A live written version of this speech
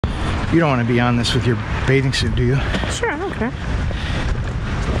You don't want to be on this with your bathing suit, do you? Sure, I don't care.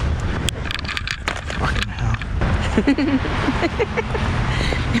 Fucking hell.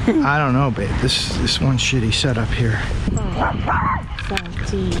 I don't know, babe. This one shitty setup here.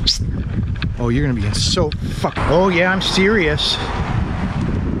 Oh, you're gonna be so fuck. Oh yeah, I'm serious.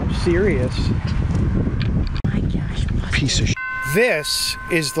 I'm serious. My gosh. Piece of shit. This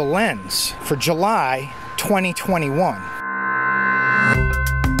is the lens for July 2021.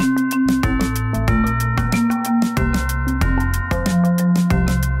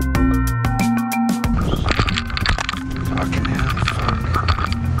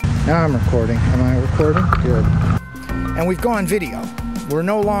 Now I'm recording. Am I recording? Good. And we've gone video. We're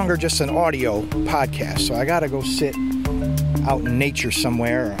no longer just an audio podcast, so I gotta go sit out in nature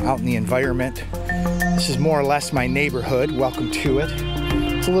somewhere, or out in the environment. This is more or less my neighborhood. Welcome to it.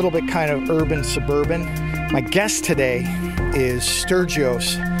 It's a little bit kind of urban, suburban. My guest today is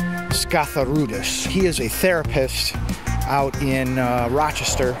Stergios Skatharoudis. He is a therapist out in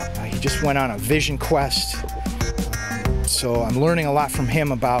Rochester. He just went on a vision quest. So I'm learning a lot from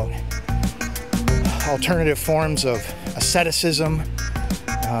him about alternative forms of asceticism,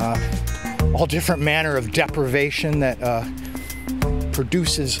 all different manner of deprivation that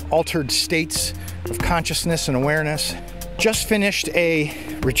produces altered states of consciousness and awareness. Just finished a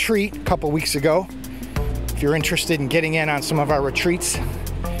retreat a couple weeks ago. If you're interested in getting in on some of our retreats,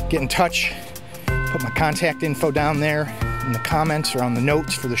 get in touch. Put my contact info down there in the comments or on the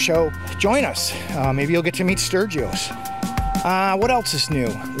notes for the show. Join us. Maybe you'll get to meet Stergios. What else is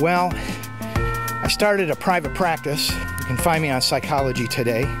new? Well, I started a private practice. You can find me on Psychology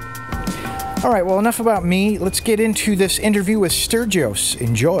Today. All right, well, enough about me. Let's get into this interview with Stergios.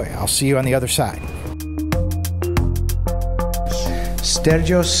 Enjoy. I'll see you on the other side.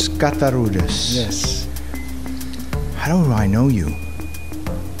 Stergios Skatharoudis. Yes. How do I know you?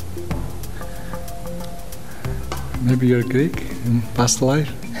 Maybe you're Greek in past life.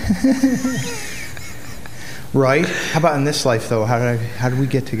 Right. How about in this life, though? How did we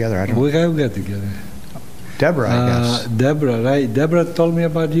get together? I don't know. We got together. Deborah, I guess. Deborah, right. Deborah told me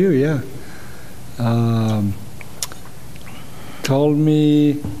about you, yeah.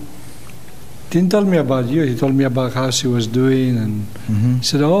 Didn't tell me about you. He told me about how she was doing, and he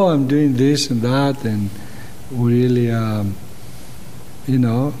said, oh, I'm doing this and that, and we really, I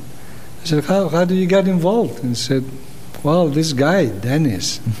said, how do you get involved? And he said, well, this guy,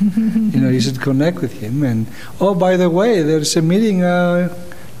 Denis, you should connect with him. And, oh, by the way, there's a meeting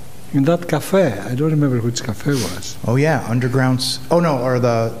in that cafe. I don't remember which cafe it was. Oh, yeah, Underground's. Oh, no, or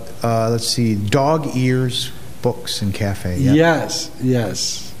the, let's see, Dog Ears Books and Cafe. Yep.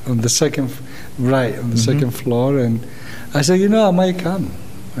 Yes. On the second, second floor. And I said, I might come.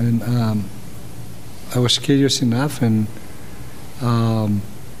 And I was curious enough, and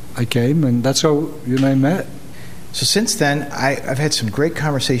I came, and that's how you and I met. So since then, I've had some great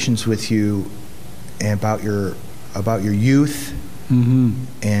conversations with you about your youth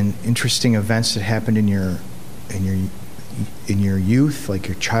and interesting events that happened in your youth, like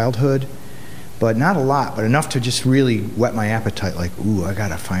your childhood, but not a lot, but enough to just really whet my appetite. Like, ooh, I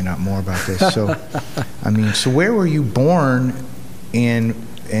gotta find out more about this. So, so where were you born, and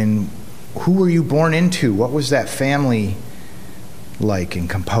who were you born into? What was that family like and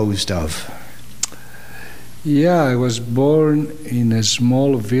composed of? Yeah, I was born in a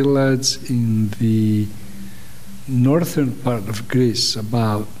small village in the northern part of Greece,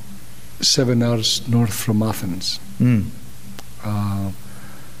 about 7 hours north from Athens.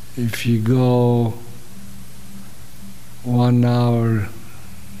 If you go 1 hour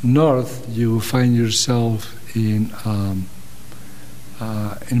north, you will find yourself in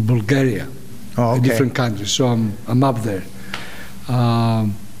Bulgaria, a different country. So I'm up there.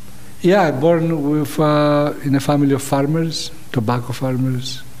 Yeah, born with in a family of farmers, tobacco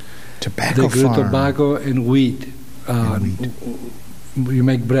farmers. Tobacco They grew farm. tobacco and wheat. You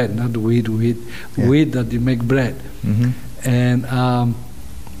make bread, not wheat. Yeah. Wheat that you make bread. And a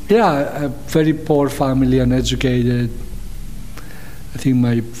very poor family, uneducated. I think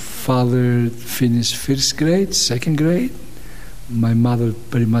my father finished first grade, second grade. My mother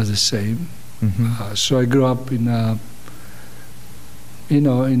pretty much the same. So I grew up in a in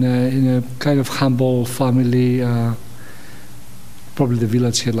a kind of humble family. Probably the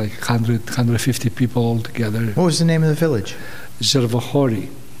village had like 150 people all together. What was the name of the village? Zervahori.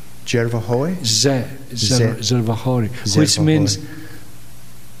 Zervahoi? Zervahori. Which means,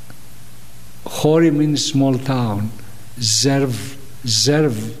 Hori means small town. Zerv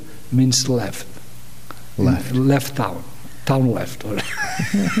means left. Left town. Town left.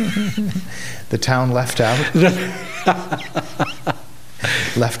 The town left out?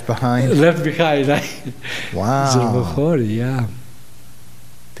 Left behind. Left behind, right? Wow. Zerbochori, yeah.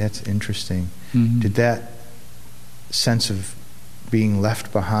 That's interesting. Mhm. Did that sense of being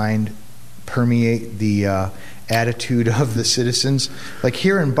left behind permeate the attitude of the citizens? Like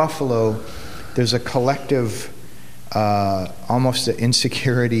here in Buffalo, there's a collective, almost an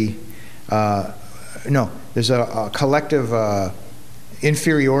insecurity. There's a collective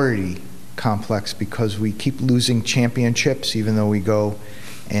inferiority complex because we keep losing championships, even though we go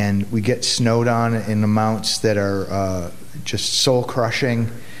and we get snowed on in amounts that are just soul crushing.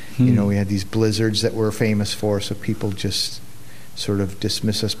 You know, we had these blizzards that we're famous for, so people just sort of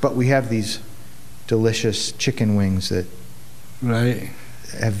dismiss us. But we have these delicious chicken wings that Right.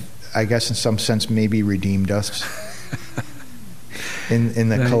 have, I guess in some sense, maybe redeemed us in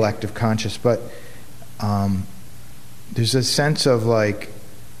the Right. collective conscious. But there's a sense of like,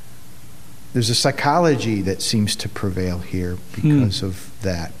 there's a psychology that seems to prevail here because of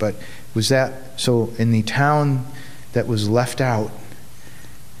that. But was that, so in the town that was left out,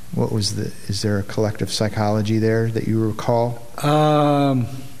 what was is there a collective psychology there that you recall? I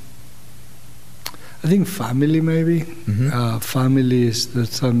think family, maybe. Family is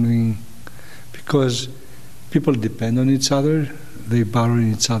something, because people depend on each other. They borrow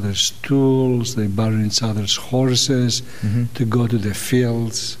each other's tools, they borrow each other's horses to go to the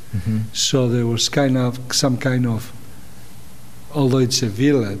fields. So there was some kind of, although it's a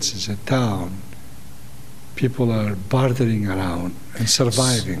village, it's a town, people are bartering around and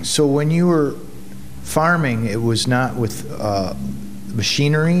surviving. So when you were farming, it was not with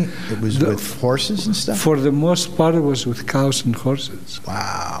machinery, it was with horses and stuff? For the most part, it was with cows and horses.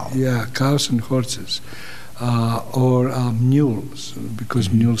 Wow. Yeah, cows and horses. Or mules, because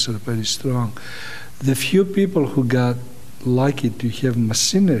mules are very strong. The few people who got lucky to have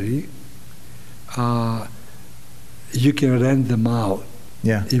machinery, you can rent them out.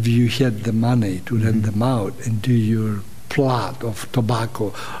 Yeah. If you had the money to rent them out and do your plot of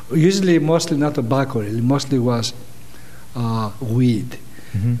tobacco. Usually, mostly not tobacco, really. Mostly was weed.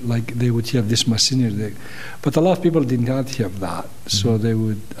 Like they would have this machinery. But a lot of people did not have that. So they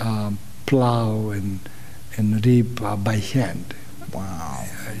would plow and reap by hand. Wow.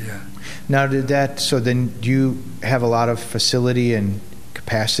 Yeah. Now, so then do you have a lot of facility and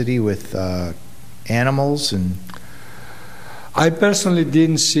capacity with animals and... I personally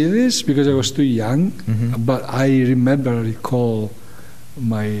didn't see this because I was too young, but I recall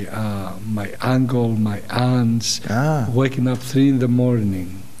my uncle, my aunts waking up 3 in the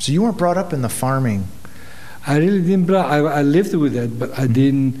morning. So you weren't brought up in the farming? I really didn't. I lived with it, but I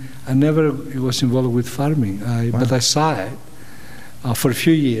didn't. I never was involved with farming. But I saw it for a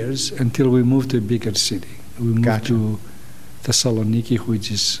few years until we moved to a bigger city. We moved to Thessaloniki,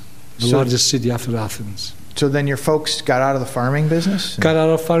 which is the largest city after Athens. So then your folks got out of the farming business? Got out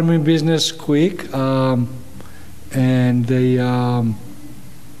of farming business quick, and they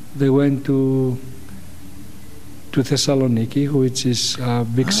went to Thessaloniki, which is a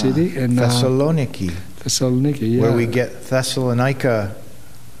big city. And Thessaloniki, yeah. where we get Thessalonica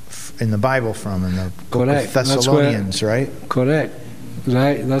in the Bible from, in the book of Thessalonians, right? Correct.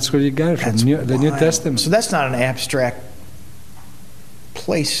 Right, that's where you got it from, the New Testament. So that's not an abstract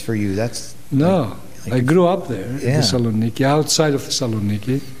place for you. That's no. I grew up there in Thessaloniki, outside of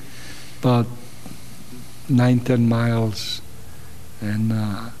Thessaloniki, about 9-10 miles, and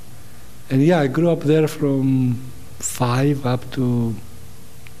I grew up there from 5 up to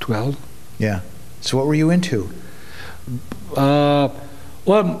 12. Yeah. So what were you into? Well,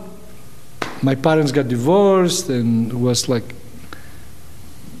 my parents got divorced, and it was like.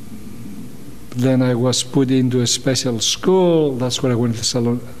 Then I was put into a special school. That's where I went to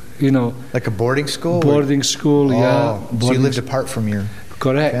Thessaloniki. Like a boarding school? Boarding school, yeah. So you lived apart from your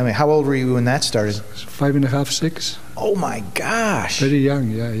family. How old were you when that started? 5.5, 6. Oh my gosh! Very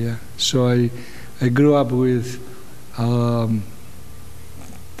young, yeah. So I grew up with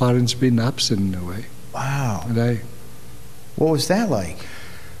parents being absent in a way. Wow. And what was that like?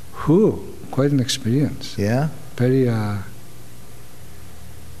 Quite an experience. Yeah. Very.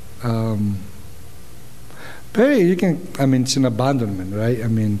 It's an abandonment, right?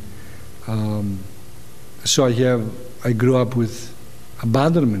 So I grew up with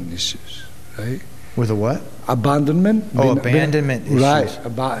abandonment issues, right? With a what? Abandonment. Abandonment issues.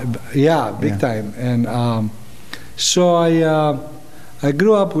 Right. Big time. And so I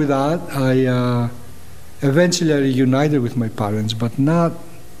grew up with that. I eventually reunited with my parents, but not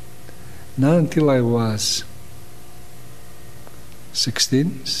until I was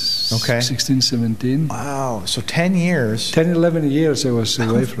 16, 17. Wow. So 10 years. 10, 11 years I was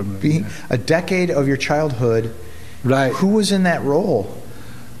away from them. A decade of your childhood. Right. Who was in that role?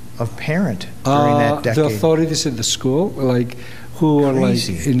 of parent during that decade? The authorities at the school, like, who were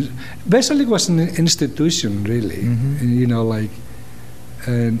Crazy. like, basically it was an institution, really. You know, like,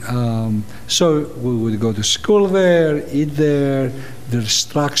 and so we would go to school there, eat there, there's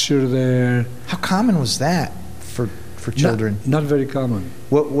structure there. How common was that for children? Not very common.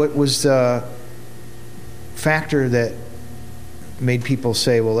 What was the factor that made people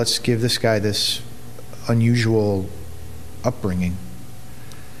say, well, let's give this guy this unusual upbringing?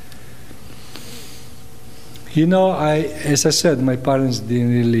 You know, as I said, my parents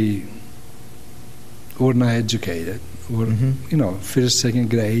didn't really, were not educated. Were, you know, first, second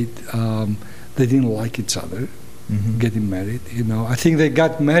grade. They didn't like each other, getting married. You know, I think they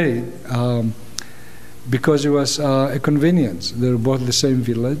got married because it was a convenience. They were both the same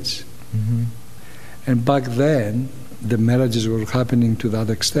village, and back then the marriages were happening to that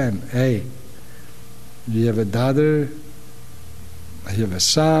extent. Hey, you have a daughter, I have a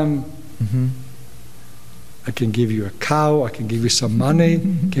son. I can give you a cow. I can give you some money.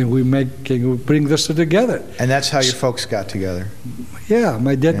 Can we bring this together? And that's how your folks got together. Yeah,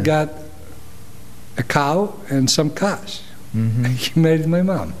 my dad got a cow and some cash. And he married my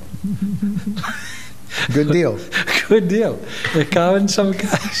mom. Good deal. Good deal. A cow and some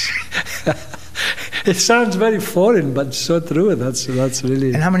cash. It sounds very foreign, but so true. That's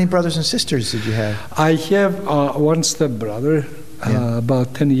really. And how many brothers and sisters did you have? I have one step brother,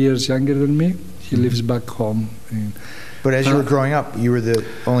 about 10 years younger than me. He lives back home. But as you were growing up, you were the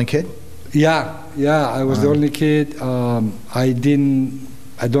only kid? Yeah, I was the only kid. I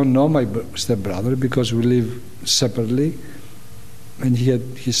don't know my stepbrother because we live separately. And he had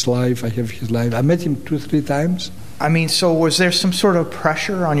his life, I have his life. I met him 2-3 times. I mean, so was there some sort of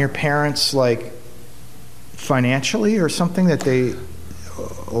pressure on your parents, like financially or something, that they,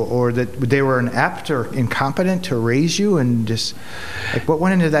 or that they were inept or incompetent to raise you, and just, like, what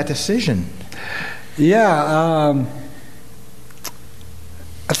went into that decision? Yeah,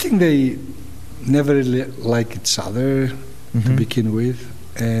 I think they never really liked each other to begin with,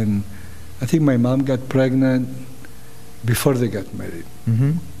 and I think my mom got pregnant before they got married.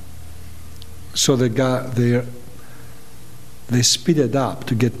 So they speeded up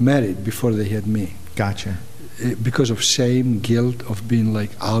to get married before they had me. Gotcha. Because of shame, guilt of being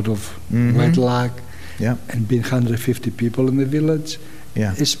like out of wedlock, and being 150 people in the village.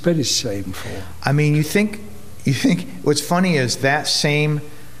 Yeah, it's very shameful. I mean, you think what's funny is that same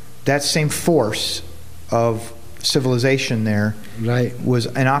force of civilization there was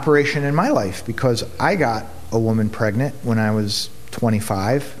an operation in my life, because I got a woman pregnant when I was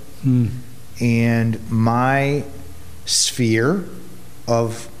 25, and my sphere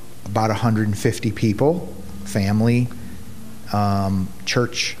of about 150 people, family,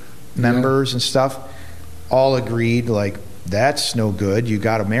 church members and stuff, all agreed, like, that's no good. You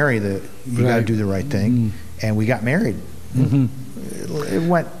got to marry you got to do the right thing. And we got married. It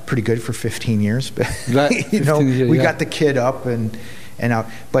went pretty good for 15 years, but you know, we got the kid up and out.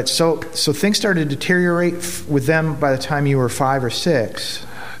 But so things started to deteriorate with them by the time you were 5 or 6.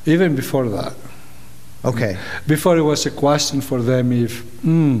 Even before that. Okay. Before, it was a question for them if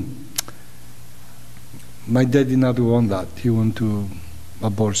my dad did not want that. He wanted to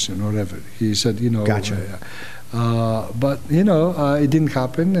abortion or whatever. He said, you know. Gotcha. But, you know, it didn't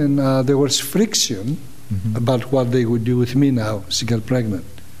happen, and there was friction about what they would do with me now. She got pregnant.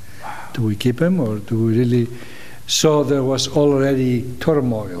 Wow. Do we keep him, or do we really? So there was already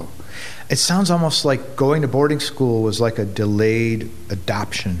turmoil. It sounds almost like going to boarding school was like a delayed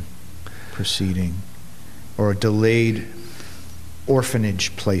adoption proceeding, or a delayed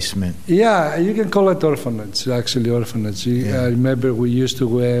orphanage placement. Yeah, you can call it orphanage, actually orphanage. I remember we used to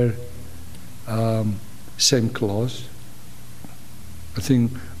wear same clothes. I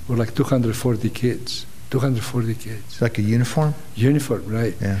think we're like 240 kids. 240 kids. Like a uniform? Uniform,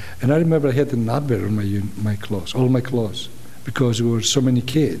 right. Yeah. And I remember I had a number on my clothes, all my clothes, because we were so many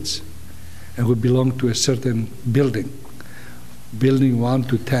kids. And we belonged to a certain building. Building 1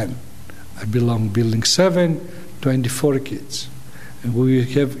 to 10. I belonged building 7, 24 kids. And we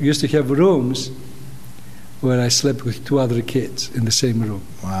used to have rooms where I slept with 2 other kids in the same room.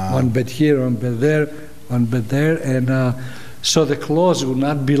 Wow. One bed here, one bed there, one bed there. And so the clothes would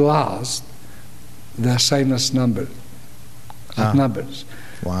not be lost. They assign us numbers.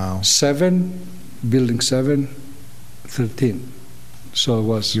 Wow. 7, building 7, 13. So it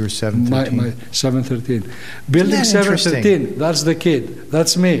was. You were 713. My 713. Building 713. That's the kid.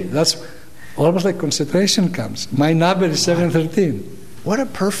 That's me. That's almost like concentration camps. My number is 713. What a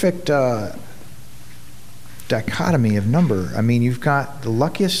perfect dichotomy of number. I mean, you've got the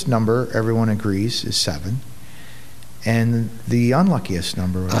luckiest number, everyone agrees, is 7. And the unluckiest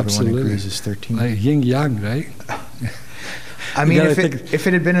number, everyone Absolutely. agrees, is 13. Like yin yang, right? I mean, if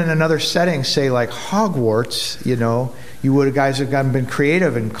it had been in another setting, say like Hogwarts, you know, you would have guys have been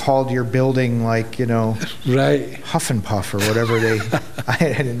creative and called your building like, you know, Right. Huff and Puff or whatever they.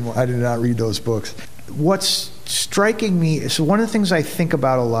 I did not read those books. What's striking me, so one of the things I think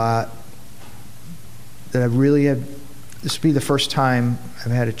about a lot that I really have, this will be the first time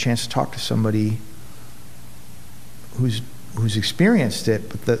I've had a chance to talk to somebody who's experienced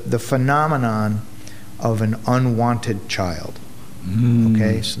it, but the phenomenon of an unwanted child.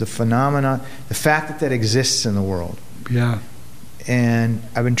 Okay, so the phenomenon, the fact that exists in the world. Yeah. And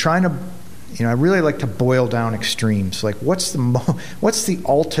I've been trying to, you know, I really like to boil down extremes. Like, what's the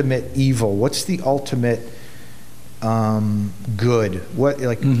ultimate evil? What's the ultimate good? What,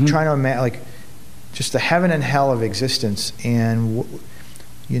 like, trying to imagine, like, just the heaven and hell of existence. And,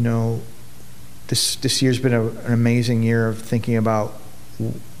 you know, this year's been an amazing year of thinking about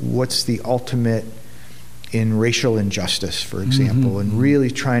what's the ultimate in racial injustice, for example, and really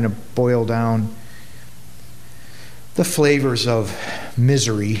trying to boil down the flavors of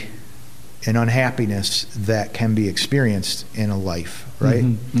misery and unhappiness that can be experienced in a life, right?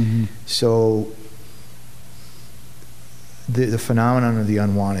 So the phenomenon of the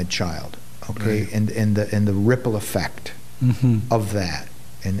unwanted child, okay, right. and the ripple effect of that,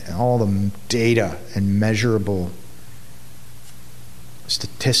 and all the data and measurable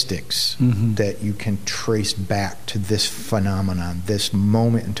statistics that you can trace back to this phenomenon, this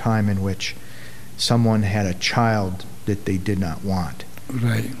moment in time in which someone had a child that they did not want.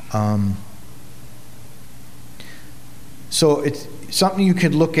 Right. So it's something you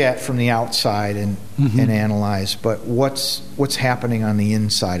could look at from the outside and analyze, but what's happening on the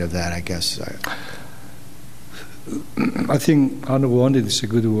inside of that, I guess? I think unwanted is a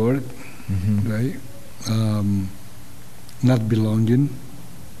good word, right? Not belonging,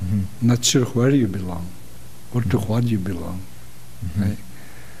 not sure where you belong or to what you belong, right?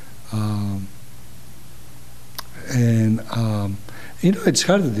 You know, it's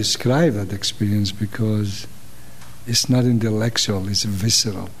hard to describe that experience because it's not intellectual, it's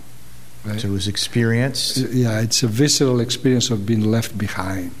visceral, right? So it was experienced? Yeah, it's a visceral experience of being left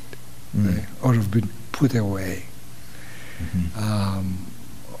behind, right? Or of being put away,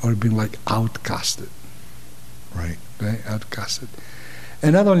 or being like outcasted. Right. Right, outcasted.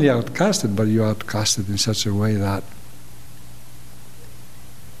 And not only outcasted, but you're outcasted in such a way that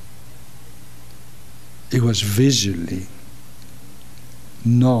it was visually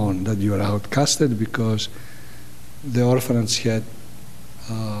known that you are outcasted because the orphanage had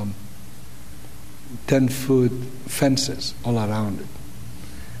 10-foot fences all around it.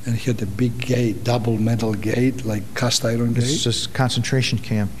 And he had a big gate, double metal gate, like cast iron gate. It's just concentration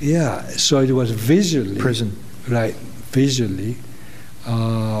camp. Yeah, so it was visually... Prison. Right, visually,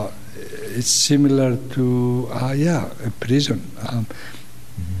 it's similar to a prison, and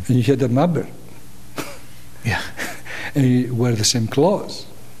you had a number. Yeah, and you wear the same clothes,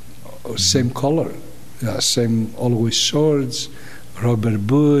 same color, same always shorts, rubber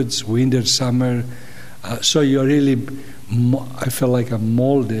boots, winter, summer. So you're really, I feel like I'm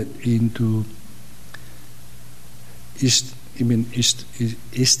molded into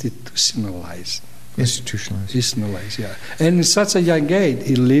institutionalized. Institutionalized, yeah. And in such a young age,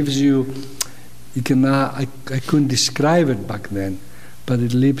 it leaves you, you cannot, I couldn't describe it back then, but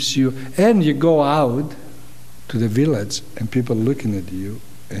it leaves you, and you go out to the village and people looking at you.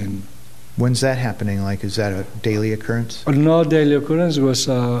 And when's that happening? Like, is that a daily occurrence? No daily occurrence, was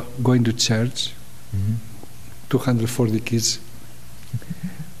going to church, 240 kids,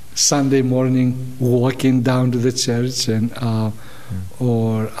 Sunday morning walking down to the church, and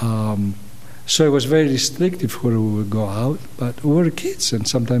so it was very restrictive where we would go out, but we were kids, and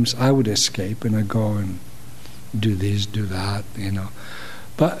sometimes I would escape and I'd go and do this, do that, you know.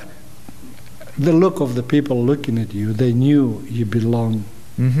 But the look of the people looking at you, they knew you belonged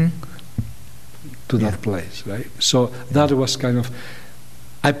to that place, right? So that was kind of,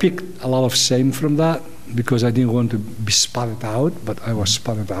 I picked a lot of shame from that because I didn't want to be spotted out, but I was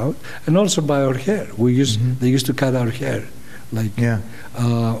spotted out. And also by our hair. They used to cut our hair. Like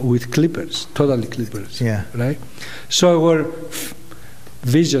with clippers, totally clippers, right? So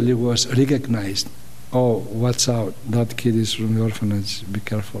visually was recognized. Oh, watch out! That kid is from the orphanage. Be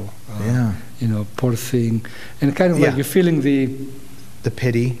careful. You know, poor thing, and kind of like you're feeling the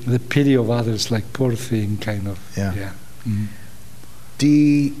pity of others, like poor thing, kind of.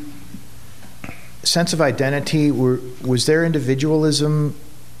 The sense of identity. Was there individualism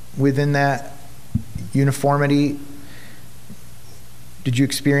within that uniformity? Did you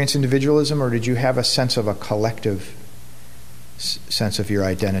experience individualism, or did you have a sense of a collective sense of your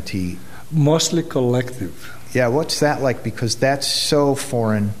identity? Mostly collective. Yeah, what's that like? Because that's so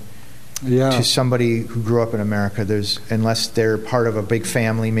foreign to somebody who grew up in America. Unless they're part of a big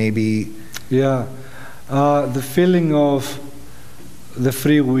family, maybe. Yeah, the feeling of the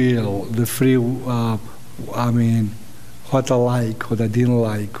free will, the free, what I like, what I didn't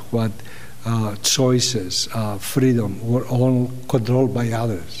like, what choices, freedom, were all controlled by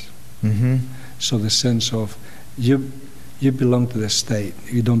others. Mm-hmm. So the sense of you belong to the state,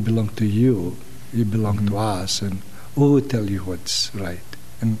 you don't belong to you belong to us, and we will tell you what's right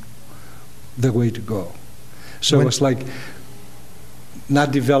and the way to go. So it was like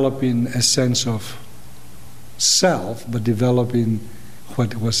not developing a sense of self, but developing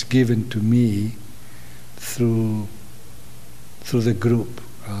what was given to me through the group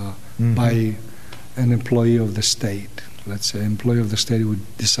by an employee of the state. Let's say employee of the state would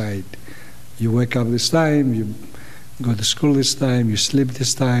decide, you wake up this time, you go to school this time, you sleep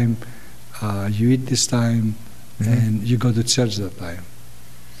this time, you eat this time, and you go to church that time.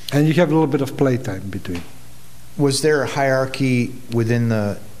 And you have a little bit of playtime between. Was there a hierarchy within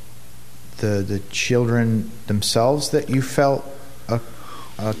the children themselves that you felt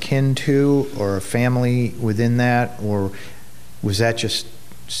akin to, or a family within that, or was that just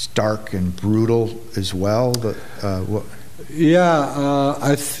stark and brutal as well? I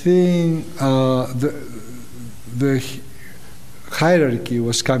think the hierarchy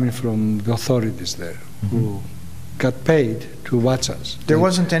was coming from the authorities there, who got paid to watch us. There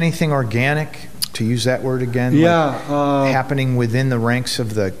wasn't anything organic, to use that word again, happening within the ranks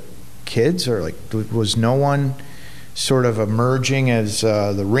of the kids, or like was no one sort of emerging as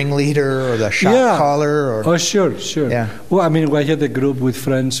the ringleader or the shot caller? Or? Sure. Yeah. Well, I mean, we had a group with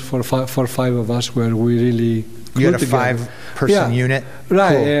friends for five of us where we really you had a together. 5-person unit,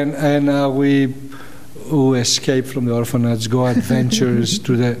 right? Cool. And we escape from the orphanage, go adventures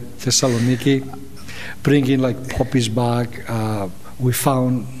to the Thessaloniki, bringing like puppies back. We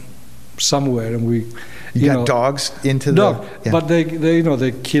found somewhere, and we you got dogs into but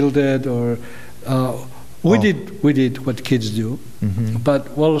they killed it, or we did what kids do, but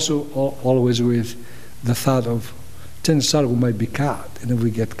also always with the thought of chances are we might be caught, and if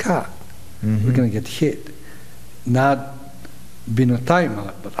we get caught, we're going to get hit, not being a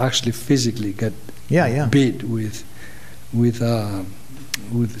timeout, but actually physically get beat with a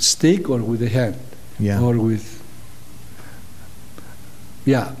stick or with a hand, or with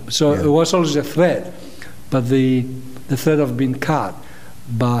So it was always a threat, but the threat of being caught,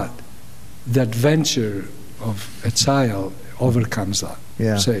 but the adventure of a child overcomes that.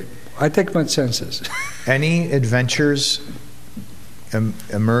 Yeah. So I take my chances. Any adventures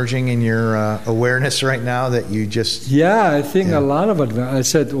emerging in your awareness right now that you just... Yeah, I think a lot of adventures. I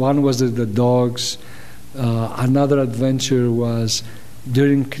said one was the dogs. Another adventure was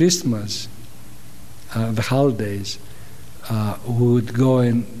during Christmas, the holidays, we would go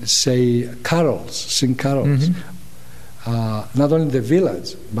and sing carols. Not only in the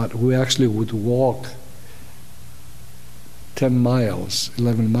village, but we actually would walk 10 miles,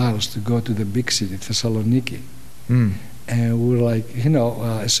 11 miles to go to the big city, Thessaloniki. And we were like,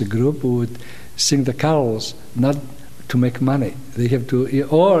 as a group, we would sing the carols, not to make money. They have to,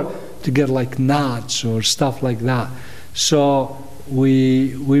 or to get like nuts or stuff like that. So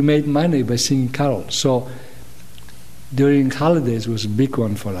we made money by singing carols. So during holidays was a big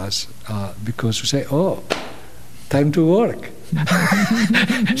one for us, because we say, time to work.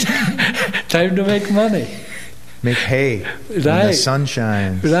 Time to make money. Make hay when the sun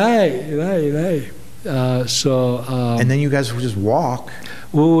shines. Right. And then you guys would just walk.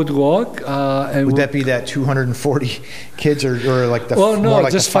 We would walk. And would that be that 240 kids, or like the more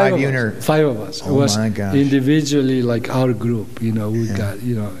like just the 5 unit? 5 of us. Oh, it was my gosh. Individually, like our group. We got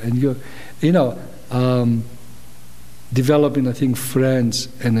and developing, I think, friends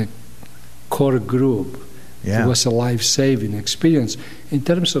and a core group. It was a life-saving experience in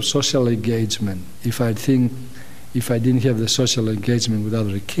terms of social engagement. If I didn't have the social engagement with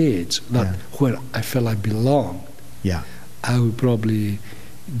other kids, where I felt I belonged, I would probably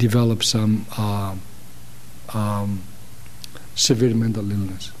develop some severe mental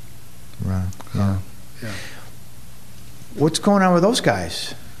illness. Right. Yeah. What's going on with those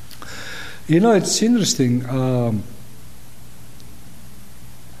guys? It's interesting.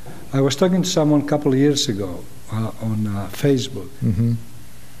 I was talking to someone a couple of years ago on Facebook,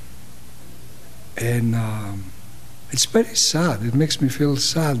 and it's very sad. It makes me feel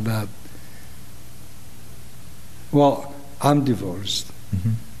sad that, I'm divorced.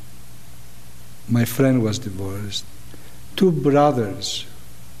 My friend was divorced. 2 brothers,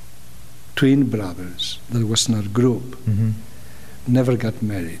 twin brothers, that was in our group. never got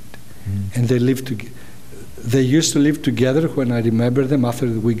married. And they lived together. They used to live together when I remember them after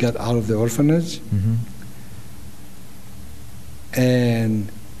we got out of the orphanage.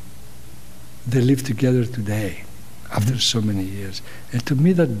 And they live together today after so many years. And to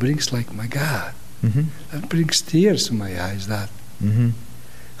me that brings like, my God, that brings tears to my eyes, that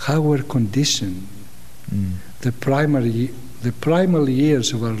how we're conditioned. The primal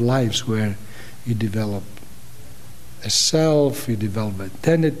years of our lives where you develop a self, you develop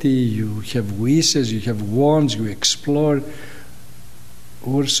identity, you have wishes, you have wants, you explore.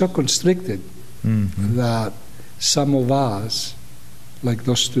 We're so constricted that some of us, like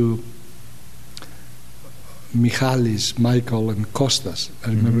those two Michalis, Michael and Kostas, I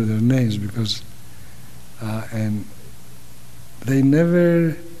remember their names because, and they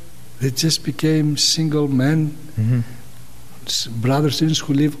just became single men, brothers, students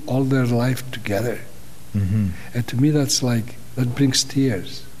who live all their life together. And to me that brings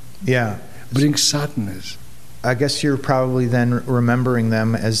tears. Yeah. Brings sadness. I guess you're probably then remembering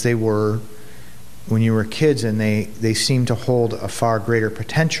them as they were when you were kids, and they seem to hold a far greater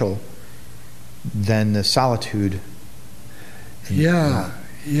potential than the solitude. Yeah,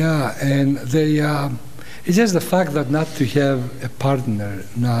 and they it's just the fact that not to have a partner,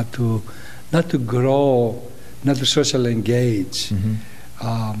 not to grow, not to socially engage.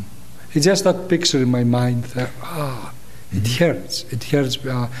 It's just that picture in my mind that it hurts. It hurts,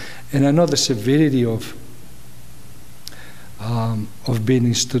 and I know the severity of being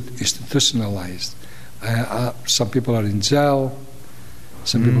institutionalized. Some people are in jail.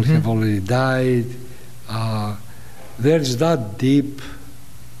 Some people have already died. There is that deep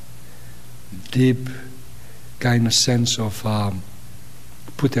kind of sense of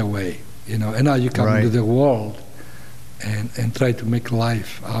put away, And now you come into the world and try to make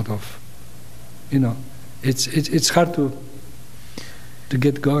life out of, it's hard to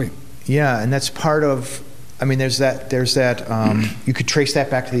get going. Yeah, and that's part of. I mean, there's that. You could trace that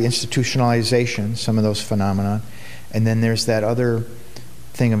back to the institutionalization, some of those phenomena, and then there's that other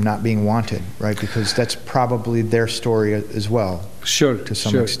thing of not being wanted, right? Because that's probably their story as well. Sure, to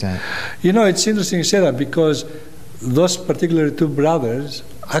some extent. It's interesting you say that because those particular two brothers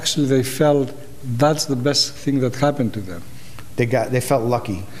actually they felt that's the best thing that happened to them. They felt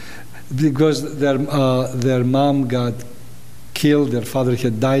lucky because their mom got killed. Their father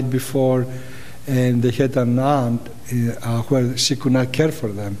had died before. And they had an aunt where she could not care for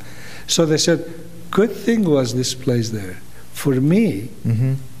them. So they said, good thing was this place there. For me,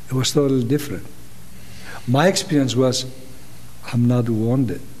 it was totally different. My experience was, I'm not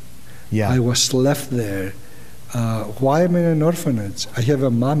wanted. Yeah. I was left there. Why am I in an orphanage? I have a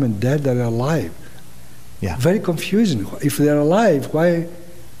mom and dad that are alive. Yeah. Very confusing. If they're alive, why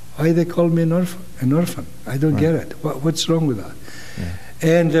they call me an orphan? I don't get it. What's wrong with that? Yeah.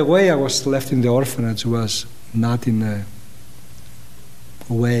 And the way I was left in the orphanage was not in a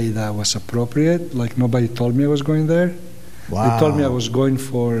way that was appropriate. Like nobody told me I was going there. Wow. They told me I was going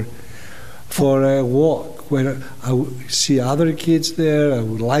for a walk where I would see other kids there. I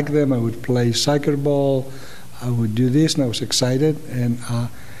would like them. I would play soccer ball. I would do this, and I was excited. And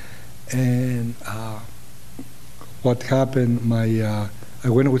what happened? I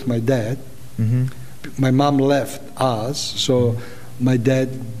went with my dad. My mom left us, so. My dad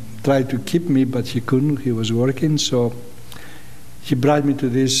tried to keep me, but he couldn't. He was working, so he brought me to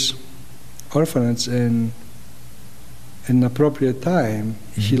this orphanage, and in an appropriate time,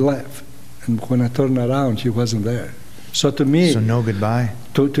 he left. And when I turned around, he wasn't there. So to me... So no goodbye.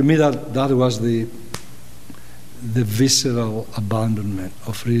 To me, that was the visceral abandonment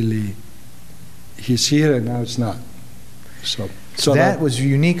of really, he's here and now it's not. So that was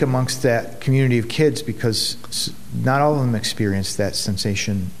unique amongst that community of kids because not all of them experienced that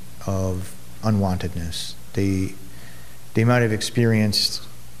sensation of unwantedness. They might have experienced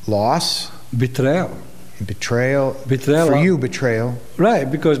loss, betrayal. For you, betrayal. Right,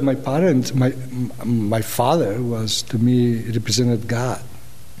 because my parents, my father was to me represented God.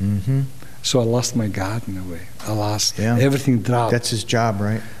 So I lost my God in a way. I lost everything. Dropped. That's his job,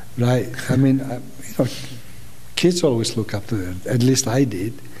 right? Right. I mean, kids always look up to them. At least I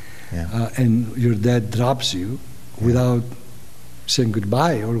did. Yeah. And your dad drops you without saying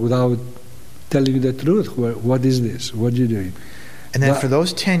goodbye or without telling you the truth. What is this? What are you doing? And then for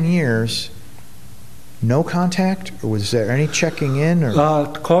those 10 years, no contact? Or was there any checking in? Or?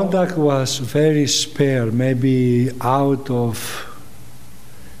 Contact was very spare. Maybe out of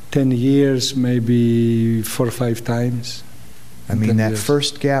 10 years, maybe 4 or 5 times. I mean, that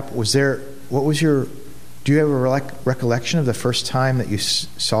first gap, do you have a recollection of the first time that you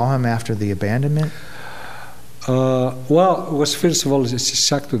saw him after the abandonment? Well, it was first of all it's a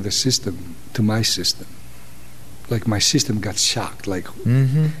shock to the system, to my system. Like my system got shocked. Like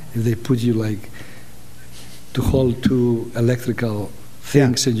if they put you like to hold two electrical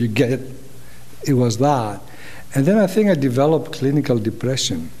things and you get, it was that. And then I think I developed clinical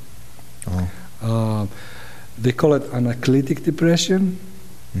depression. They call it anaclitic depression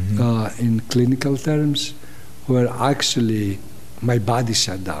in clinical terms, where actually my body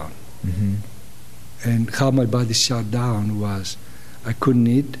shut down. And how my body shut down was I couldn't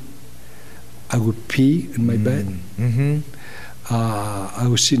eat. I would pee in my bed. I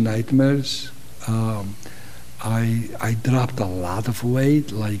would see nightmares. I dropped a lot of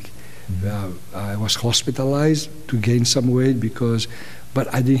weight. Like I was hospitalized to gain some weight but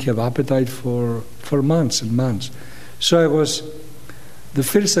I didn't have appetite for months and months. So I was the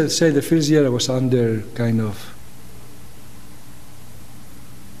first year I was under kind of.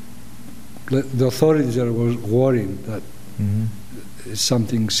 The authorities were worried that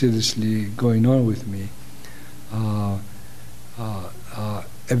something seriously going on with me.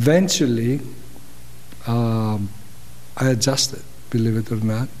 Eventually, I adjusted, believe it or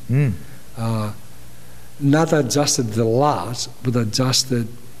not. Not adjusted the loss, but adjusted.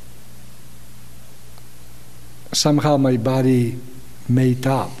 Somehow my body made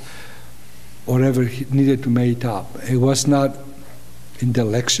up, whatever it needed to make up. It was not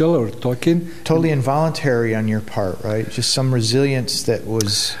intellectual or talking. Totally involuntary on your part, right? Just some resilience that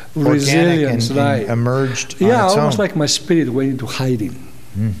was organic and emerged on its own. Almost like my spirit went into hiding.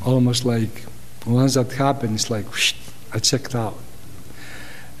 Almost like once that happened, it's like whoosh, I checked out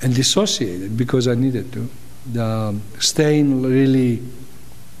and dissociated because I needed to.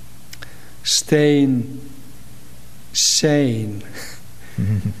 Staying sane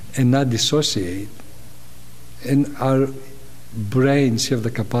and not dissociate. And our brains have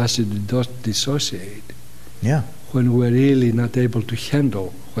the capacity to dissociate when we're really not able to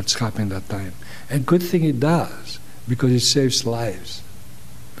handle what's happening at that time. And good thing it does, because it saves lives.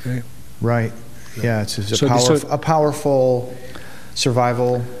 Okay? Right. Yeah, it's a powerful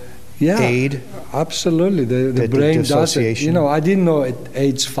survival aid. Absolutely. The brain does it. You know, I didn't know at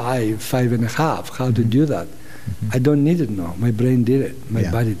age 5.5 how to do that. I don't need it now. My brain did it. My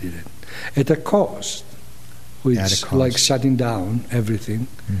body did it. At a cost. Which like shutting down everything,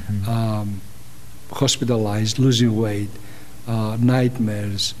 hospitalized, losing weight,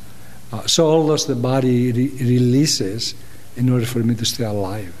 nightmares. So all those the body releases in order for me to stay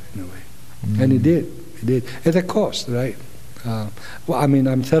alive in a way. And it did. At a cost, right? Well, I mean,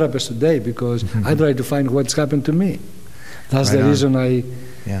 I'm a therapist today because I try to find what's happened to me. That's the reason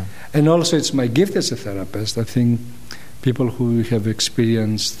and also it's my gift as a therapist. I think people who have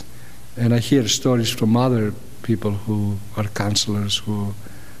experienced, and I hear stories from other people who are counselors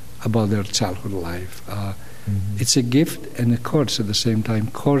about their childhood life. It's a gift and a curse at the same time.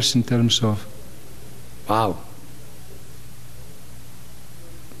 Curse in terms of, wow,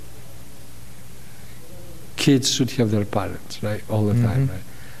 kids should have their parents, right, all the time, right?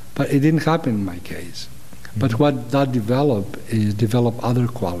 But it didn't happen in my case. But what that developed other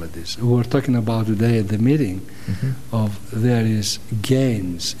qualities. We were talking about today at the meeting of there is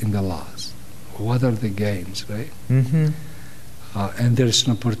gains in the loss. What are the gains, right? And there is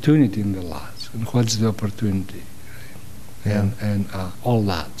an opportunity in the loss. And what's the opportunity? Right? And all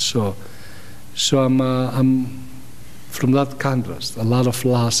that. So I'm from that contrast. A lot of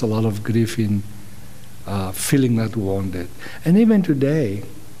loss, a lot of grief in feeling not wanted. And even today,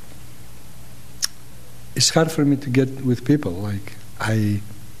 it's hard for me to get with people. Like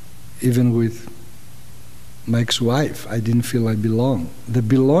even with my ex-wife, I didn't feel I belong. The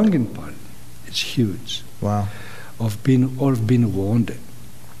belonging part is huge. Wow. Of being wanted,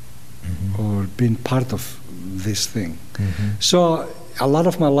 or being part of this thing. So a lot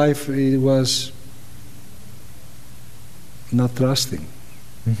of my life it was not trusting.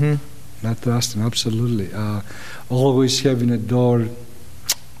 Not trusting, absolutely. Always having a door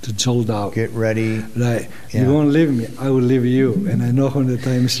to jolt out. Get ready. Right. Yeah. You won't leave me, I will leave you. And I know when the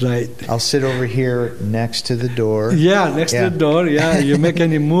time is right. I'll sit over here next to the door. Yeah, next to the door. Yeah, you make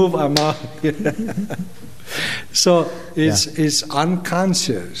any move, I'm out. So it's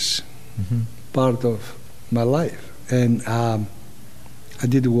unconscious part of my life. And I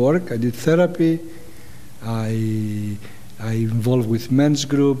did work, I did therapy. I involved with men's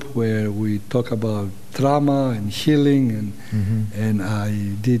group where we talk about trauma and healing, and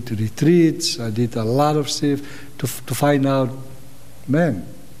I did retreats. I did a lot of stuff to find out, man.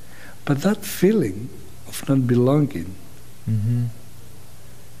 But that feeling of not belonging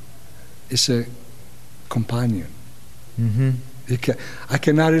is a companion. I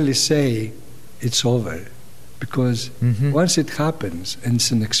cannot really say it's over. Because once it happens and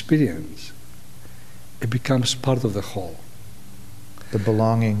it's an experience, it becomes part of the whole. The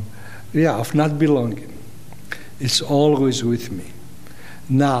belonging. Yeah, of not belonging. It's always with me.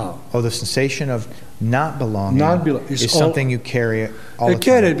 Now. Oh, the sensation of not belonging is something you carry all the time. I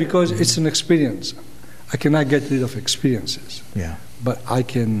carry it because it's an experience. I cannot get rid of experiences. Yeah. But I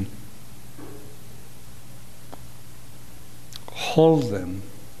can hold them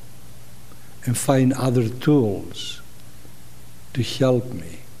and find other tools to help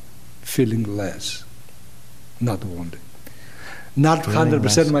me feeling less, not wounded. Not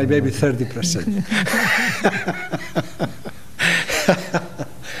 100%, my baby, 30%.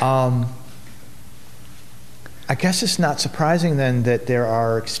 I guess it's not surprising then that there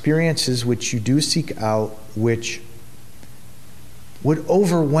are experiences which you do seek out which would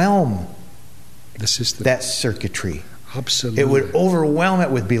overwhelm the system, that circuitry. Absolutely. It would overwhelm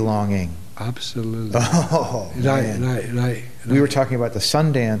it with belonging. Absolutely. Oh, right. We were talking about the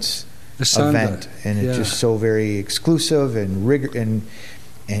sundance event, and it's just so very exclusive and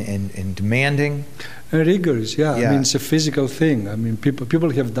and demanding. And rigorous, yeah. I mean, it's a physical thing. I mean,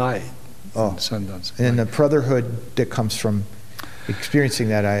 people have died in Sundance. And the brotherhood that comes from experiencing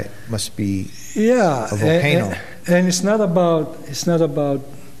that must be a volcano. And it's not about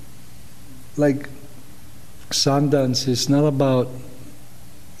like Sundance. It's not about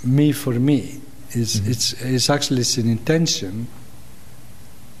me for me. It's actually an intention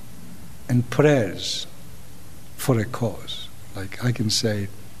and prayers for a cause. Like I can say,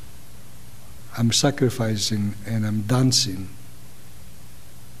 I'm sacrificing and I'm dancing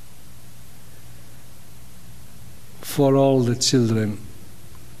for all the children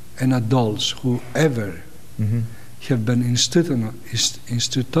and adults who ever have been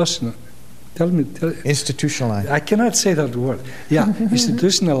institutionalized. I cannot say that word. Yeah,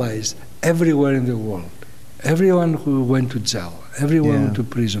 institutionalized everywhere in the world. Everyone who went to jail, everyone who went to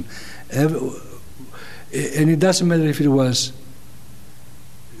prison. And it doesn't matter if it was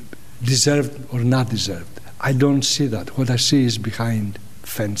deserved or not deserved. I don't see that. What I see is behind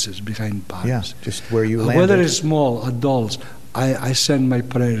fences, behind bars. Yeah, just where you landed. Whether it's small, adults, I send my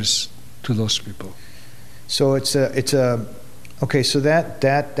prayers to those people. So okay, so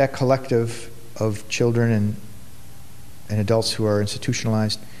that collective of children and adults who are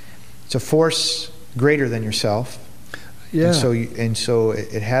institutionalized, it's a force greater than yourself. Yeah. And so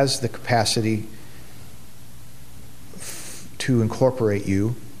it has the capacity to incorporate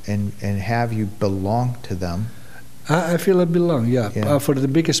you and have you belong to them. I feel I belong, yeah. For the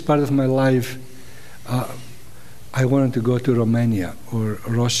biggest part of my life, I wanted to go to Romania or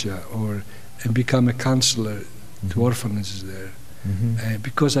Russia and become a counselor to orphanages there,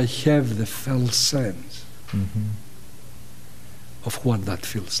 because I have the felt sense of what that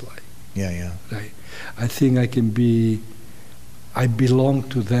feels like. Yeah. Right. I think I belong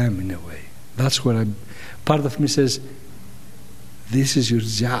to them in a way. That's where part of me says, this is your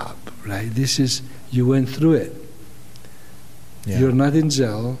job, right? You went through it. Yeah. You're not in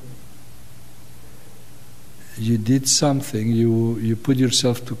jail. You did something. You put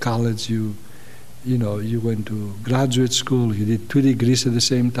yourself to college. You went to graduate school. You did 2 degrees at the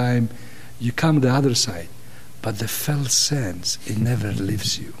same time. You come the other side, but the felt sense, it never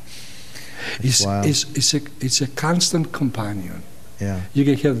leaves you. It's a constant companion. Yeah. You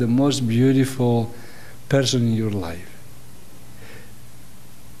can have the most beautiful person in your life,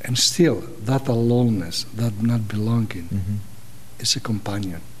 and still that aloneness, that not belonging, is a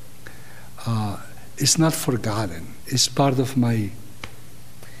companion. It's not forgotten. It's part of my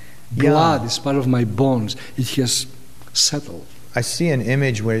blood. It's part of my bones. It has settled. I see an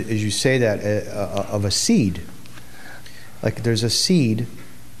image where, as you say that, of a seed. Like there's a seed.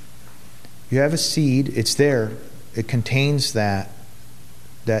 You have a seed. It's there. It contains that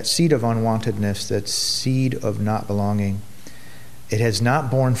seed of unwantedness, that seed of not belonging. It has not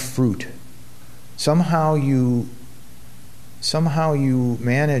borne fruit. Somehow you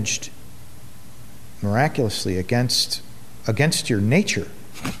managed miraculously against your nature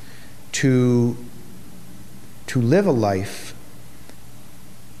to live a life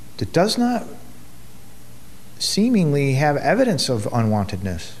that does not seemingly have evidence of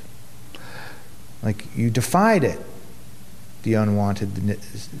unwantedness. Like you defied it, the unwanted,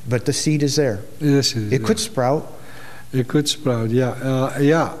 but the seed is there. Yes, it could sprout. It could sprout,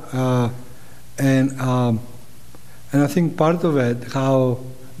 and I think part of it, how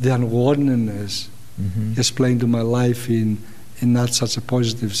the unwantedness is playing to my life in not such a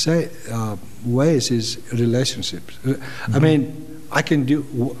positive ways, is relationships. I mean, I can do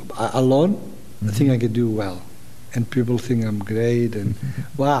alone. I think I can do well, and people think I'm great and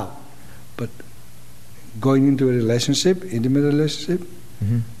wow, but going into a relationship, intimate relationship,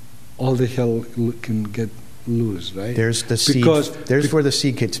 Mm-hmm. all the hell can get loose, right? There's the seed. There's where the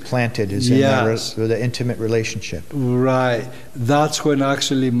seed gets planted, is Yes. in the intimate relationship. Right. That's when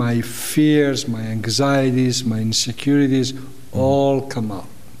actually my fears, my anxieties, my insecurities all come out.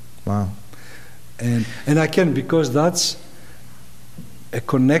 Wow. And I can, because that's a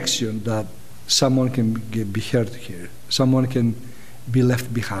connection that someone can be hurt here. Someone can be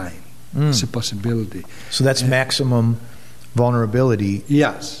left behind. It's a possibility. So that's maximum vulnerability.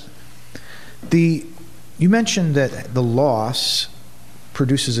 Yes. You mentioned that the loss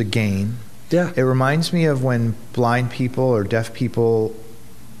produces a gain. Yeah. It reminds me of when blind people or deaf people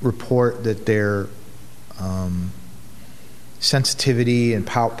report that their sensitivity and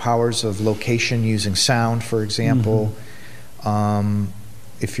powers of location using sound, for example.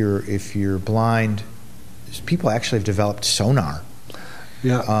 If you're blind, people actually have developed sonar.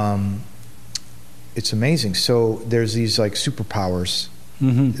 Yeah. It's amazing. So there's these like superpowers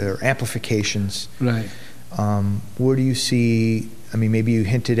or amplifications. Right. Where do you see? I mean, maybe you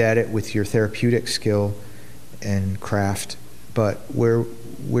hinted at it with your therapeutic skill and craft, but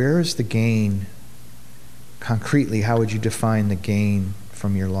where is the gain? Concretely, how would you define the gain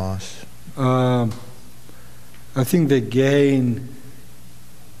from your loss? I think the gain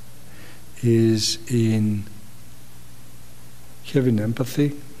is in having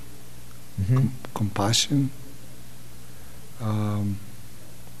empathy, compassion,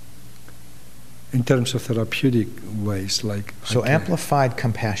 in terms of therapeutic ways, like so amplified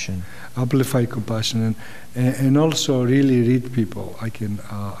compassion. Amplified compassion, and also really read people. I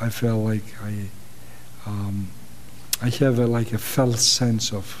feel like I have a felt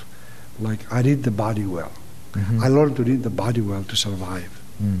sense of, like, I read the body well. I learned to read the body well to survive.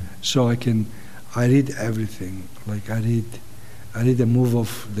 So I read everything. Like I read the move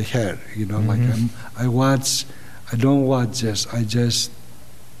of the hair. Like I don't watch I just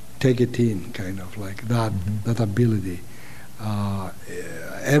take it in, kind of like that. That ability.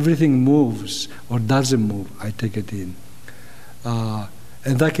 Everything moves or doesn't move, I take it in, and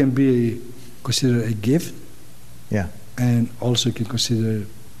that can be considered a gift. Yeah. And also can consider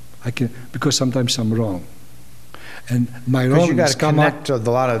because sometimes I'm wrong. And my wrongness you got to connect a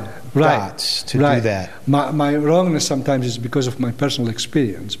lot of dots to do that. My wrongness sometimes is because of my personal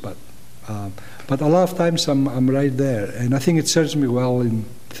experience, but a lot of times I'm right there, and I think it serves me well in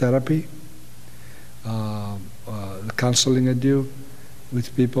therapy, the counseling I do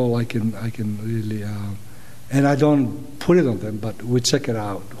with people. I can really, and I don't put it on them, but we check it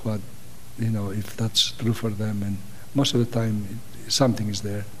out. If that's true for them, and most of the time something is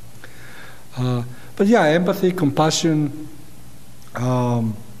there. But yeah, empathy, compassion,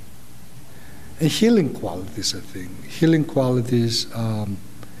 and healing qualities, I think. Healing qualities, I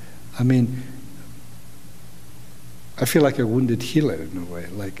feel like a wounded healer in a way.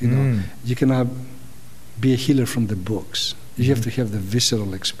 Like, you cannot be a healer from the books. You have to have the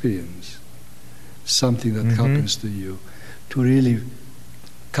visceral experience, something that happens to you, to really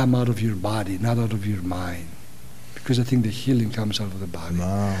come out of your body, not out of your mind. Because I think the healing comes out of the body.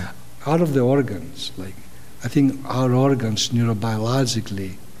 Wow. Out of the organs. Like, I think our organs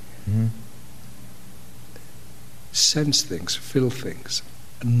neurobiologically sense things, feel things,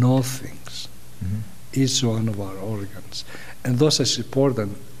 know things. Each one of our organs. And those as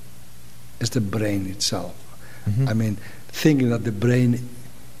important as the brain itself. Thinking that the brain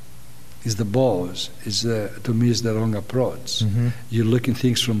is the boss to me is the wrong approach. You're looking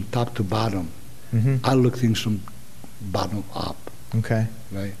things from top to bottom. I look things from bottom up. Okay.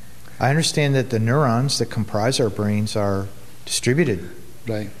 Right. I understand that the neurons that comprise our brains are distributed.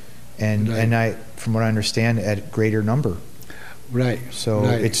 Right. And I, from what I understand, at greater number. Right. So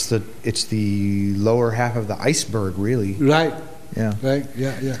it's the lower half of the iceberg, really. Right. Yeah. Right.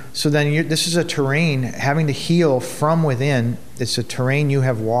 Yeah. So then this is a terrain, having to heal from within. It's a terrain you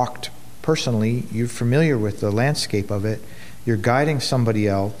have walked personally. You're familiar with the landscape of it. You're guiding somebody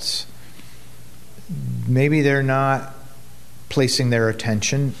else. Maybe they're not placing their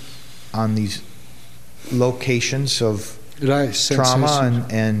attention on these locations of trauma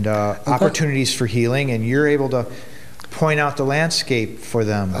and opportunities for healing, and you're able to point out the landscape for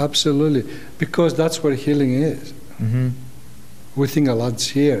them. Absolutely, because that's where healing is. We think a lot's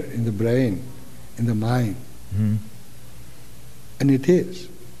here in the brain, in the mind, and it is,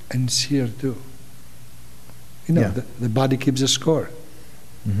 and it's here too. The body keeps a score.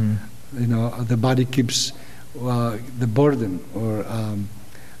 The body keeps the burden, or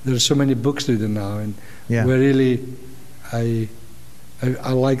there's so many books written now, and we're really, I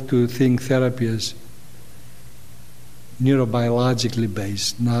like to think therapy as neurobiologically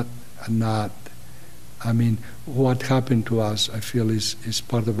based, not I mean, what happened to us, I feel, is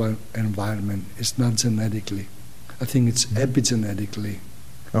part of our environment. It's not genetically. I think it's epigenetically.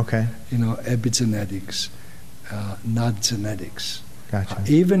 Okay. Epigenetics, not genetics. Gotcha.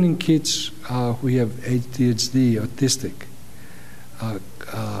 Even in kids who have ADHD, autistic,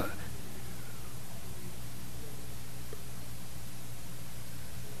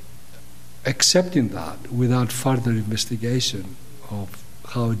 accepting that without further investigation of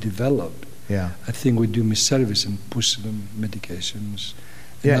how it developed, Yeah. I think we do misservice and push them medications.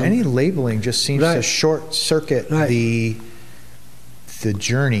 Yeah, any labeling just seems to short circuit the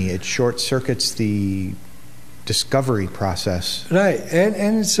journey. It short circuits the discovery process. Right,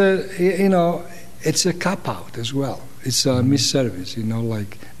 and it's it's a cop out as well. It's a misservice,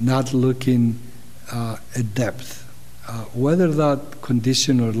 like not looking at depth. Whether that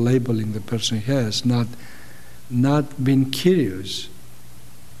condition or labeling the person has, not being curious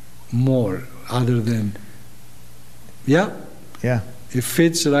more, other than, Yeah. it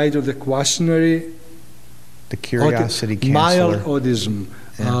fits right with the questionnaire. The curiosity Mild counselor.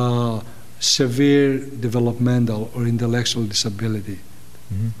 autism, severe developmental or intellectual disability,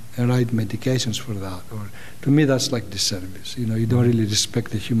 and write medications for that. Or to me, that's like disservice. You don't really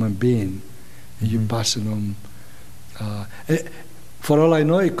respect the human being, and you pass it on. For all I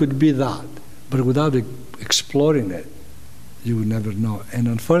know, it could be that, but without exploring it, you would never know. And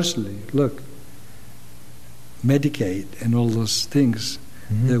unfortunately, look, Medicaid and all those things,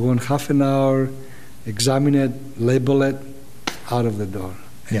 they go in half an hour, examine it, label it, out of the door.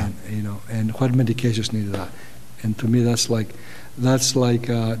 And, and what medications need that? And to me, that's like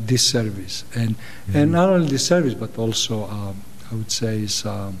disservice. And not only disservice, but also I would say it's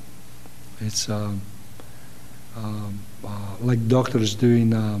like doctors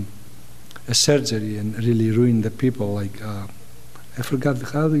doing a surgery and really ruin the people. Like I forgot,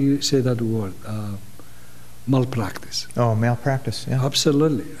 how do you say that word? Malpractice. Oh, malpractice. Yeah.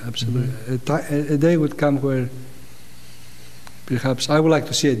 Absolutely. A day would come where perhaps I would like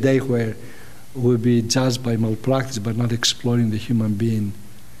to see a day where we'll be judged by malpractice, but not exploring the human being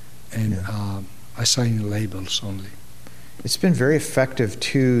and assigning labels only. It's been very effective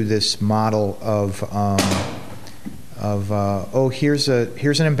too. This model of here's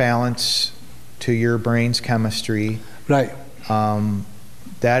an imbalance to your brain's chemistry. Right.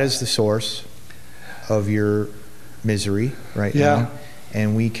 That is the source of your misery right now,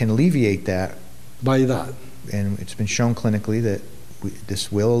 and we can alleviate that by that. And it's been shown clinically that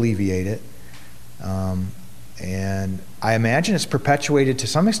this will alleviate it. And I imagine it's perpetuated to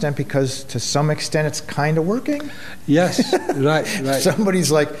some extent because to some extent it's kind of working. Yes, right.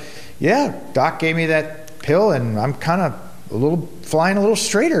 Somebody's like, yeah, doc gave me that pill and I'm kind of flying a little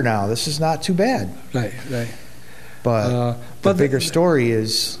straighter now. This is not too bad. Right. But the bigger story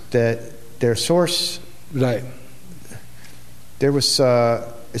is that their source, there was,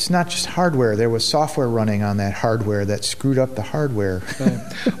 it's not just hardware. There was software running on that hardware that screwed up the hardware. Right.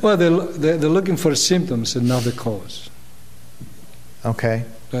 Well, they're looking for symptoms and not the cause. Okay.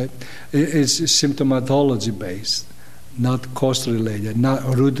 Right. It's symptomatology based, not cause related, not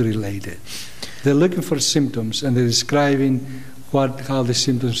root related. They're looking for symptoms and they're describing how the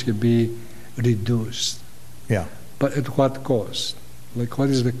symptoms can be reduced. Yeah. But at what cost? Like, what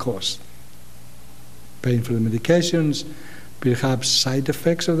is the cost? Paying for the medications, perhaps side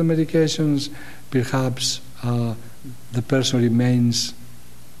effects of the medications, perhaps the person remains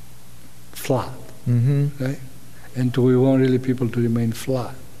flat, right? And we want really people to remain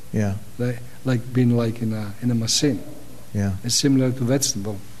flat, right? Like being like in a machine. Yeah. It's similar to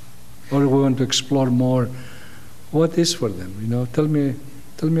vegetable. Or we want to explore more what is for them, Tell me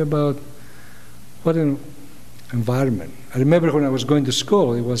about what environment. I remember when I was going to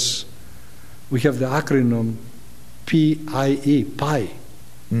school, we have the acronym PIE, PI,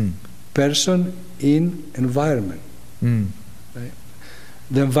 person in environment. Right?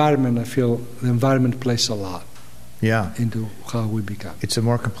 The environment, I feel, the environment plays a lot into how we become. It's a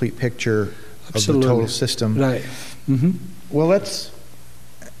more complete picture of the total system. Right. Well,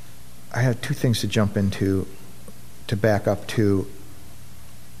 I have two things to jump into, to back up to.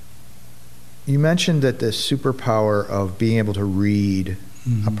 You mentioned that the superpower of being able to read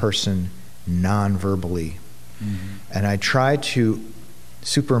a person non-verbally. And I tried to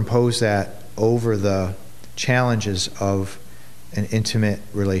superimpose that over the challenges of an intimate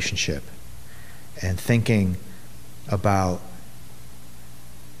relationship and thinking about,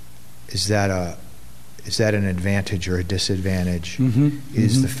 is that an advantage or a disadvantage?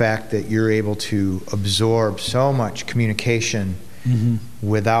 Is the fact that you're able to absorb so much communication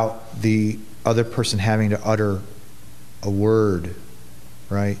without the other person having to utter a word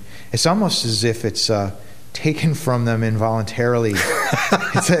right? It's almost as if it's taken from them involuntarily.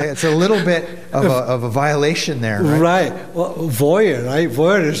 it's a little bit of a violation there, right? Right. Well, voyeur, right?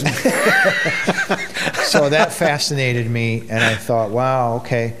 Voyeurism. So that fascinated me, and I thought, wow,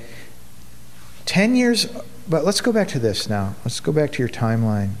 okay. 10 years, but let's go back to this now. Let's go back to your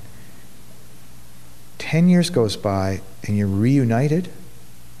timeline. 10 years goes by, and you're reunited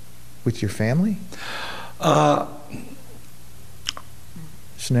with your family? So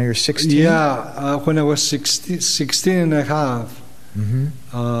now you're 16? Yeah, when I was 16 and a half,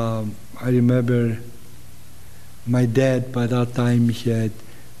 I remember my dad, by that time, he had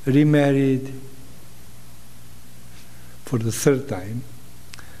remarried for the third time,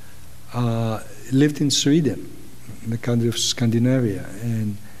 lived in Sweden, in the country of Scandinavia.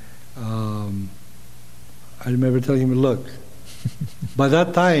 And I remember telling him, look, by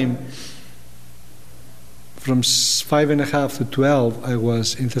that time, from 5.5 to 12, I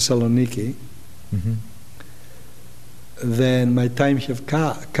was in Thessaloniki. Then my time have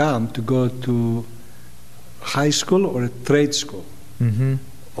come to go to high school or a trade school.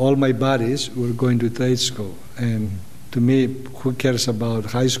 All my buddies were going to trade school, and to me, who cares about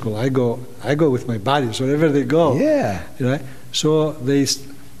high school? I go with my buddies wherever they go. Yeah. Right. So they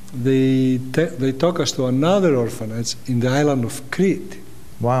took us to another orphanage in the island of Crete.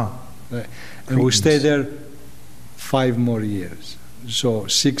 Wow. Right. And we stayed there 5 more years. So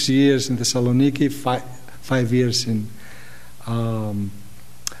 6 years in Thessaloniki, 5 years in. And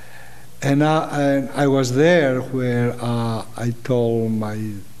I was there where I told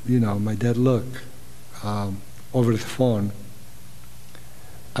my dad, look, over the phone,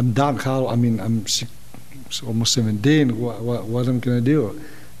 I'm done. I'm almost 17. What I'm going to do?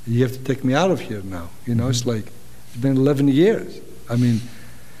 You have to take me out of here now. It's like, it's been 11 years.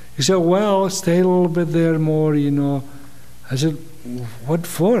 He said, well, stay a little bit there more, I said, what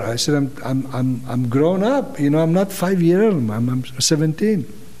for? I said, I'm grown up, I'm not 5 years old, I'm 17.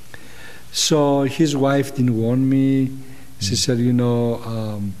 So his wife didn't want me. She said, you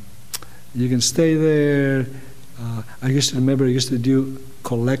can stay there. I used to do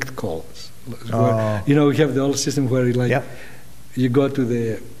collect calls. Where, we have the old system where you go to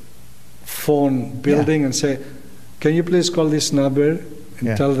the phone building and say, can you please call this number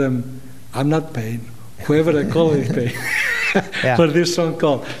and tell them I'm not paying. Whoever I call is paying for this phone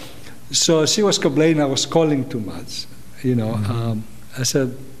call. So she was complaining I was calling too much. I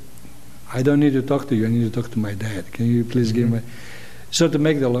said, I don't need to talk to you. I need to talk to my dad. Can you please give me? So to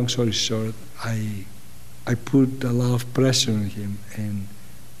make the long story short, I put a lot of pressure on him, and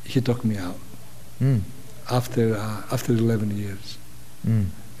he took me out after 11 years.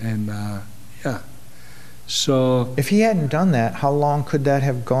 And so if he hadn't done that, how long could that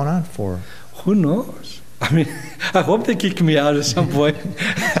have gone on for? Who knows? I hope they kick me out at some point.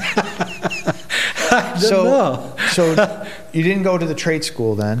 I don't know. So you didn't go to the trade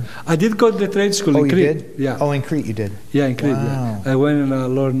school then? I did go to the trade school in Crete. You did? Yeah. Oh, in Crete you did? Yeah, in Crete. Wow. Yeah. I went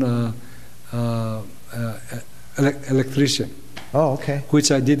and learned electrician. Oh, okay.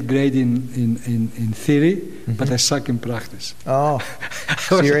 Which I did great in theory, but I suck in practice. Oh,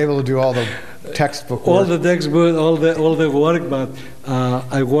 so you're able to do all the textbook work. All the textbook, all the work, but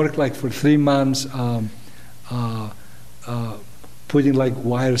I worked like for 3 months putting like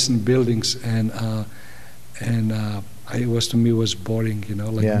wires in buildings, and it was, to me, was boring,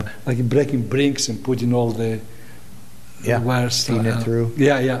 like breaking bricks and putting all the wires. Seeing it through.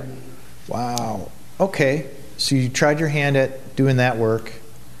 Yeah. Wow. Okay. So you tried your hand at doing that work,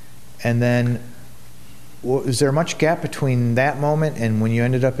 and then was there much gap between that moment and when you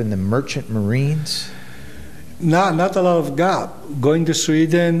ended up in the Merchant Marines? Not a lot of gap. Going to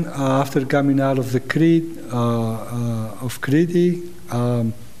Sweden after coming out of the Crete,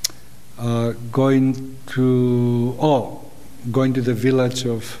 going to the village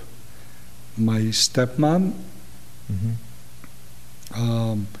of my stepmom,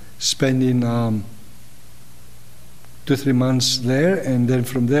 spending 2-3 months there, and then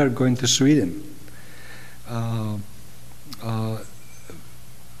from there going to Sweden.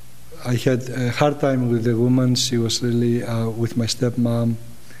 I had a hard time with the woman. She was really, with my stepmom,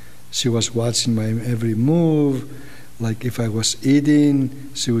 she was watching my every move. Like if I was eating,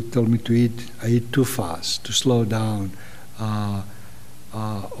 she would tell me to eat. I eat too fast, to slow down.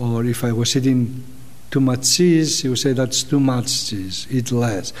 Or if I was eating too much cheese, she would say, that's too much cheese, eat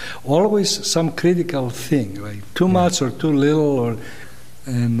less. Always some critical thing, like too much or too little.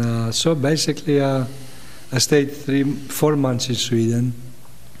 And so basically I stayed 3-4 months in Sweden.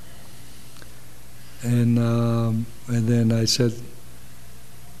 And then I said,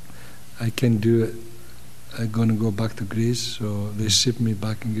 I can do it. going to go back to Greece. So they shipped me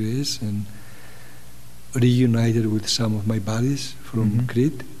back in Greece and reunited with some of my buddies from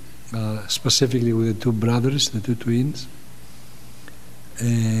Crete, specifically with the two brothers, the two twins.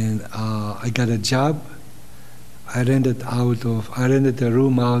 And I got a job. I rented a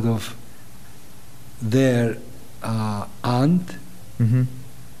room out of their aunt.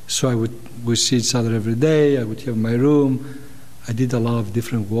 So we see each other every day. I would have my room. I did a lot of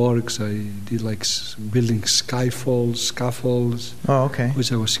different works. I did like building scaffolds. Oh, okay.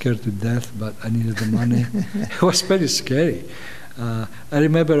 Which I was scared to death, but I needed the money. It was very scary. I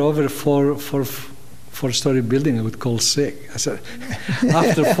remember over four-story building, I would call sick. I said,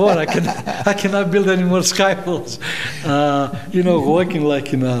 after 4, I cannot build any more scaffolds. Working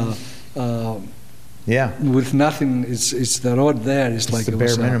like in a with nothing. It's the road there. It's like the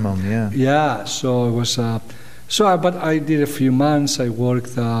bare minimum. Yeah. So it was. But I did a few months. I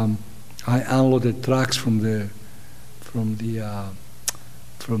worked. I unloaded trucks from the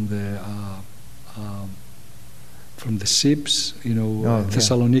ships.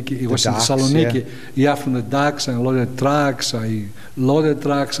 Thessaloniki. It was in Thessaloniki. Yeah, from the docks. I unloaded trucks. I loaded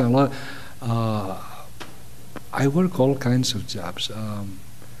trucks. I work all kinds of jobs,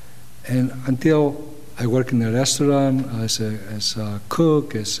 and until I work in a restaurant as a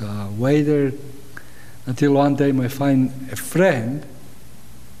cook, as a waiter. Until one day I find a friend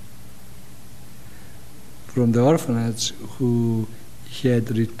from the orphanage who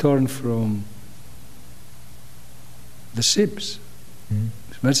had returned from the ships,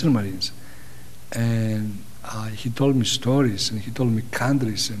 merchant marines. And he told me stories, and he told me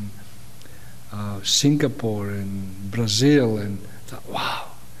countries, and Singapore and Brazil, and I thought, wow.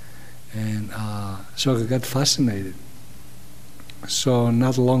 And so I got fascinated. So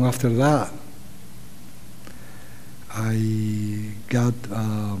not long after that, I got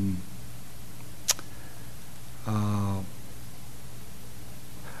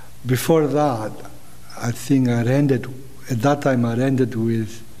before that, I think I rented. At that time, I rented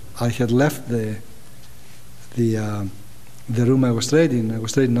with. I had left the room I was trading. I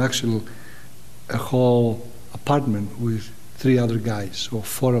was trading actually a whole apartment with 3 other guys, so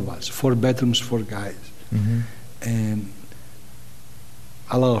 4 of us, 4 bedrooms, 4 guys, and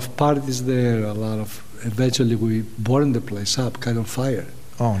a lot of parties there. Eventually, we burned the place up, kind of fire.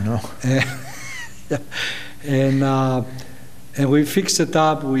 Oh no! And we fixed it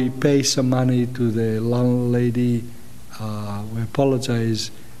up. We paid some money to the landlady. We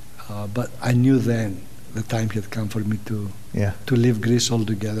apologized, but I knew then the time had come for me to leave Greece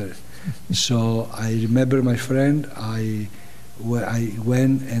altogether. So I remember my friend. I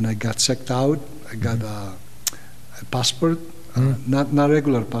went and I got checked out. I got a passport, not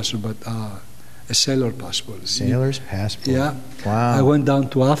regular passport, but a sailor passport. Sailor's passport. Yeah. Wow. I went down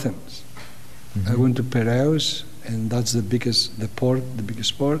to Athens. I went to Piraeus, and that's the biggest port,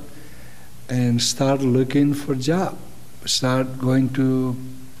 and start looking for a job. Start going to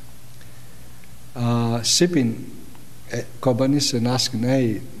shipping companies and asking,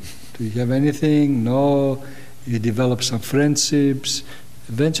 hey, do you have anything? No. You develop some friendships.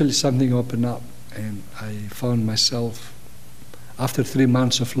 Eventually something opened up, and I found myself, after 3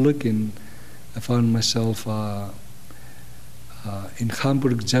 months of looking, I found myself in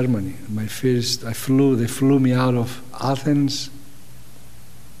Hamburg, Germany. They flew me out of Athens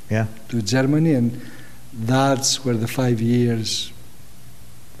to Germany, and that's where the 4.5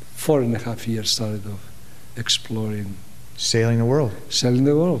 years started of exploring. Sailing the world. Sailing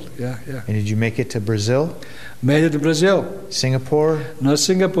the world, yeah. And did you make it to Brazil? Made it to Brazil. Singapore? Not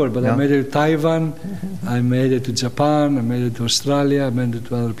Singapore, but no. I made it to Taiwan. I made it to Japan. I made it to Australia. I made it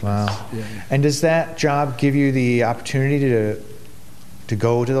to other places. Wow. Yeah. And does that job give you the opportunity to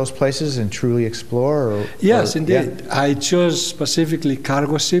go to those places and truly explore? Yes, indeed. Yeah. I chose specifically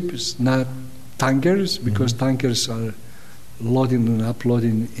cargo ships, not tankers, because tankers are loading and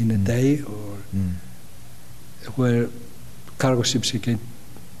uploading in a day, or where cargo ships, you can,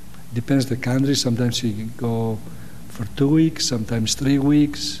 depends the country, sometimes you can go for 2 weeks, sometimes 3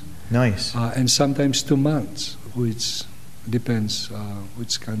 weeks. Nice. And sometimes 2 months, which depends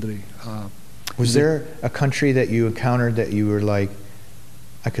which country. Was there a country that you encountered that you were like,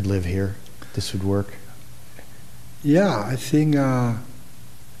 I could live here, this would work? Yeah, I think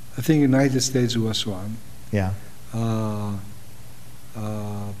United States was one. Yeah.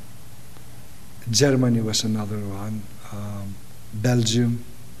 Germany was another one. Belgium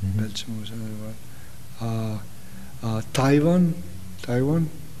was another one. Taiwan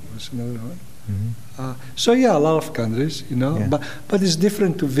was another one. So yeah, a lot of countries, but it's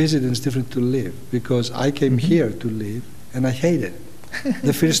different to visit and it's different to live, because I came here to live and I hate it.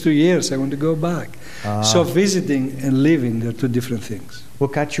 The first 2 years, I want to go back. So visiting and living, they're two different things.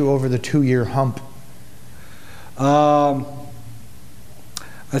 What got you over the 2-year hump?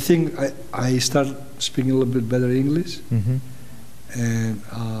 I think I started speaking a little bit better English, Mm-hmm.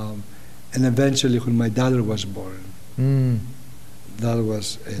 and eventually when my daughter was born, that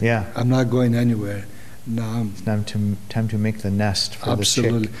was it. Yeah. I'm not going anywhere. Now It's time to make the nest for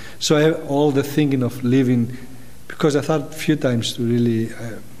absolutely. the chick. So I have all the thinking of living, because I thought a few times to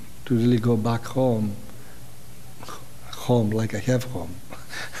really go back home, like I have home.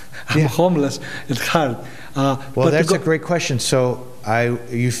 I'm Yeah. homeless. It's hard. Well, but that's a great question. So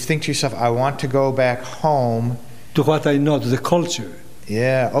you think to yourself, I want to go back home. to what I know, to the culture.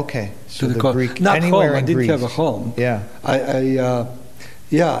 Yeah, okay. So To the the Greek, not anywhere home. I in didn't Greece. have a home. Yeah.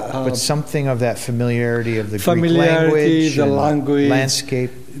 But something of that familiarity of the familiarity, Greek language, the and language,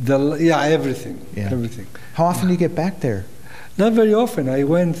 landscape. Everything, Yeah. everything. How often do you get back there? Not very often. I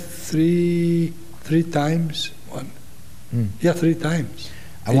went three times. Mm. 3 times.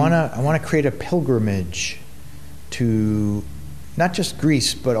 I want to create a pilgrimage to not just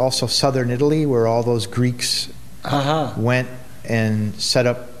Greece, but also southern Italy, where all those Greeks went and set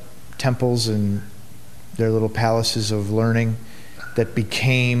up temples and their little palaces of learning that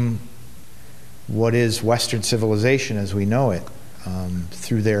became what is Western civilization as we know it,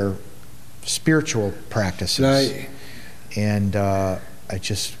 through their spiritual practices. Right. And I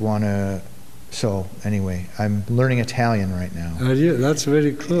just want to. So anyway, I'm learning Italian right now. That's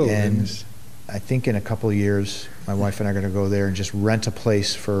very cool. And I think in a couple of years, my wife and I are going to go there and just rent a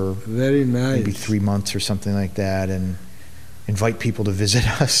place for very nice. maybe 3 months or something like that, and invite people to visit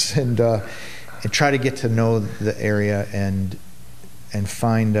us and try to get to know the area and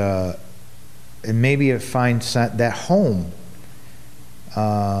find and maybe find that home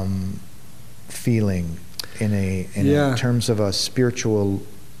feeling in terms of a spiritual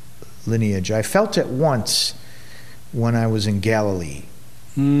lineage. I felt it once when I was in Galilee.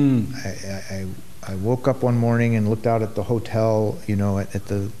 I woke up one morning and looked out at the hotel, at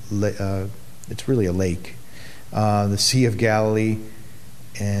the it's really a lake, the Sea of Galilee,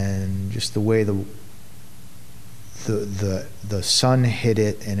 and just the way the sun hit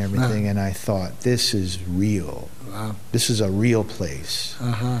it and everything, and I thought, this is real. Wow. This is a real place.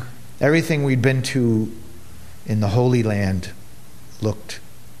 Everything we'd been to in the Holy Land looked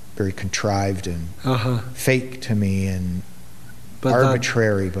very contrived and fake to me and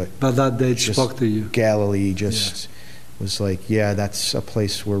arbitrary, but that day it just spoke to you. Galilee just was like, that's a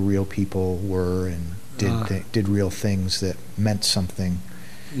place where real people were and did real things that meant something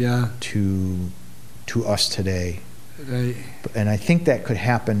to us today. Right. And I think that could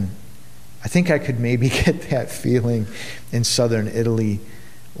happen. I think I could maybe get that feeling in southern Italy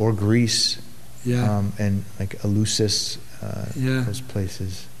or Greece, and like Eleusis, those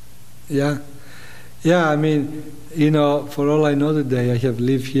places. I mean, for all I know today, I have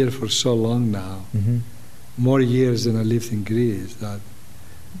lived here for so long now, more years than I lived in Greece, that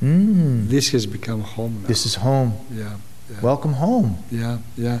this has become home now. This is home. Yeah. Welcome home. Yeah.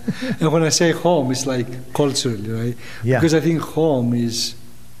 And when I say home, it's like culturally, right? Yeah. Because I think home is,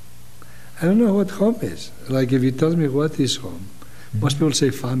 I don't know what home is. Like if you tell me what is home, most people say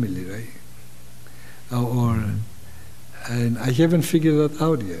family, right? And I haven't figured that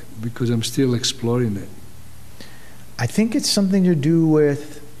out yet because I'm still exploring it. I think it's something to do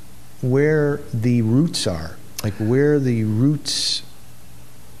with where the roots are, like where the roots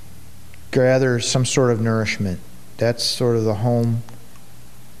gather some sort of nourishment. That's sort of the home.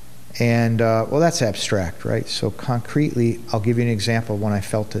 And, that's abstract, right? So concretely, I'll give you an example of when I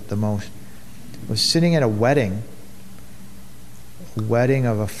felt it the most. I was sitting at a wedding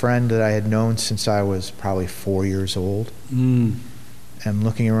of a friend that I had known since I was probably 4 years old. I'm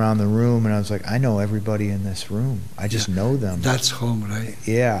looking around the room, and I was like, I know everybody in this room. I just know them. That's home, right?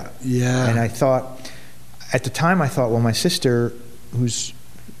 Yeah. And I thought, at the time, well, my sister, who's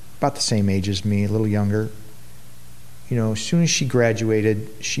about the same age as me, a little younger, as soon as she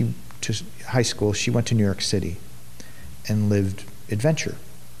graduated to high school, she went to New York City and lived adventure,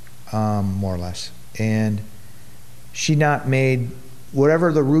 more or less. And she not made,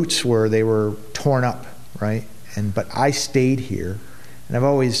 whatever the roots were, they were torn up, right? But I stayed here. And I've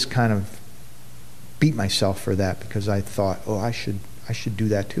always kind of beat myself for that because I thought, I should do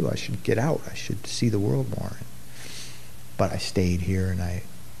that too. I should get out. I should see the world more. But I stayed here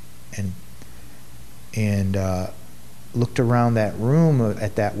and looked around that room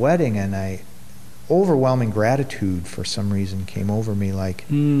at that wedding, and overwhelming gratitude for some reason came over me, like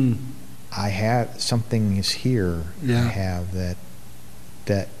I have something is here. I have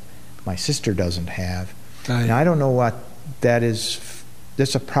that my sister doesn't have. And I don't know what that is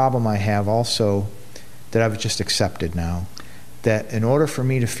that's a problem I have also that I've just accepted now. That in order for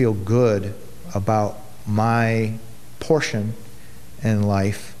me to feel good about my portion in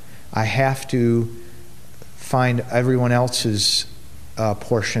life, I have to find everyone else's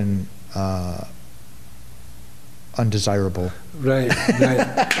portion undesirable. Right.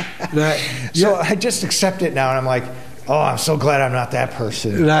 So I just accept it now, and I'm like, oh, I'm so glad I'm not that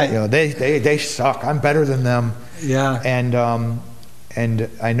person. Right. You know, they suck. I'm better than them. Yeah. And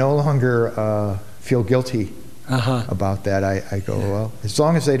I no longer feel guilty about that. I go, well, as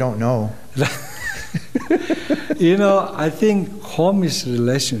long as they don't know. You know, I think home is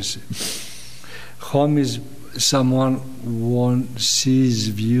relationship. Home is someone sees,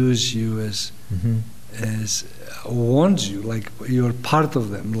 views you as wants you, like you're part of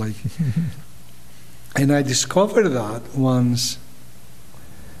them. Like, and I discovered that once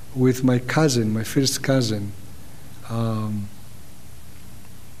with my cousin, my first cousin,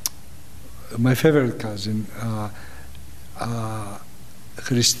 my favorite cousin,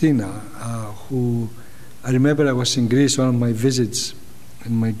 Christina, who I remember I was in Greece, one of my visits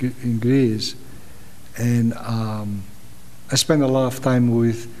in Greece, and I spent a lot of time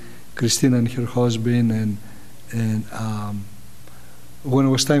with Christina and her husband, and when it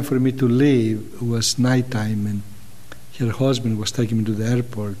was time for me to leave, it was nighttime, and her husband was taking me to the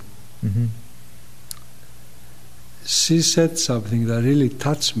airport. She said something that really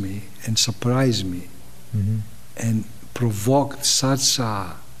touched me and surprised me, and provoked such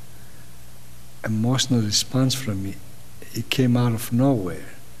a emotional response from me. It came out of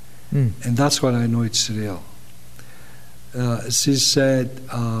nowhere, and that's when I know it's real. She said,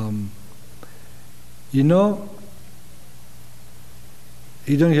 you know,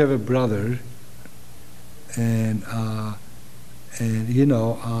 you don't have a brother, and you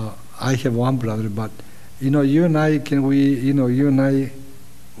know, I have one brother, but you know, you and I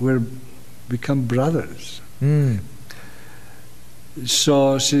will become brothers.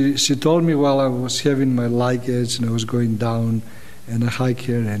 So she told me while I was having my luggage and I was going down and I hiked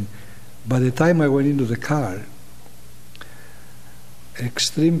here, and by the time I went into the car,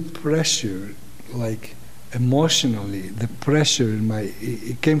 extreme pressure, like emotionally, the pressure in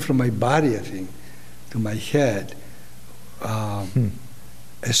it came from my body, I think, to my head.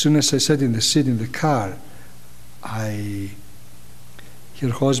 As soon as I sat in the seat in the car, her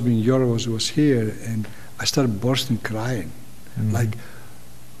husband Yorgos was here, and I started bursting crying, like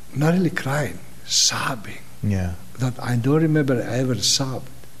not really crying, sobbing. Yeah. That I don't remember I ever sobbed,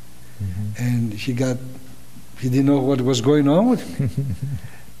 and he didn't know what was going on with me,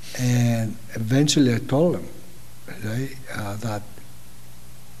 and eventually I told him, right, that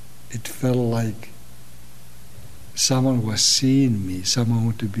it felt like someone was seeing me, someone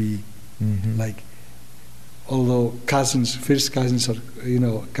wanted to be like. Although first cousins are, you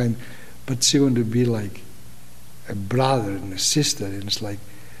know, but she wanted to be like a brother and a sister, and it's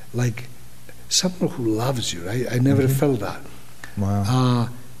like someone who loves you, right? I never felt that. Wow.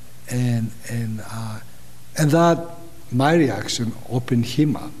 And that, my reaction opened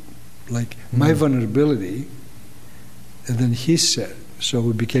him up, like my vulnerability, and then he said, so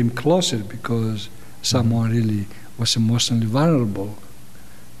we became closer because someone really was emotionally vulnerable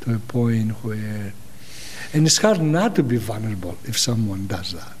to a point where. And it's hard not to be vulnerable if someone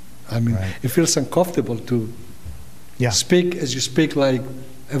does that. I mean, it feels uncomfortable to speak as you speak like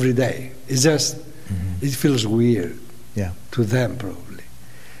every day. It's just, it feels weird to them probably.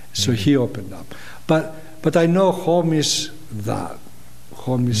 So he opened up. But I know home is that.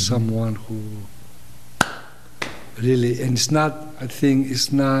 Home is someone who really, and it's not, I think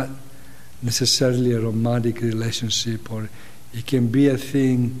it's not necessarily a romantic relationship, or it can be a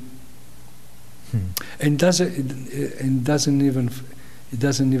thing. And it doesn't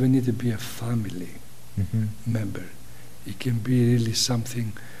even need to be a family member. It can be really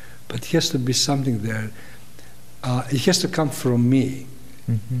something, but it has to be something there. It has to come from me.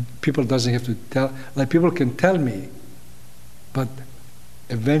 People doesn't have to tell. Like people can tell me, but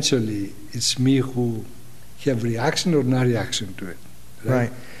eventually it's me who have reaction or not reaction to it.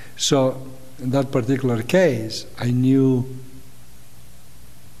 Right. So in that particular case, I knew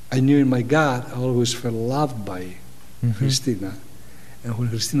in my gut, I always felt loved by Christina. And when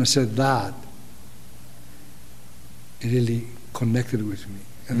Christina said that, it really connected with me.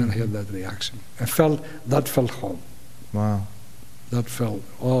 And then I had that reaction. That felt home. Wow. That felt,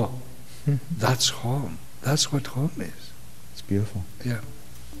 that's home. That's what home is. It's beautiful. Yeah.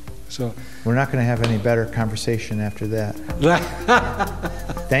 So we're not going to have any better conversation after that.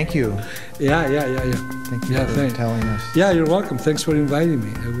 Thank you. Yeah. Thank you for telling us. Yeah, you're welcome. Thanks for inviting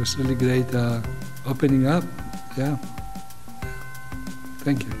me. It was really great opening up. Yeah.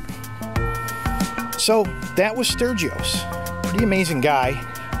 Thank you. So that was Stergios. Pretty amazing guy.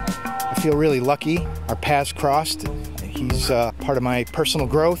 I feel really lucky. Our paths crossed. He's part of my personal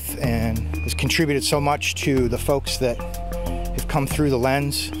growth and has contributed so much to the folks that have come through the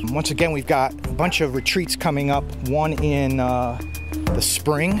lens. Once again, we've got a bunch of retreats coming up. One in the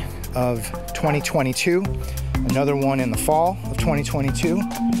spring of 2022, another one in the fall of 2022.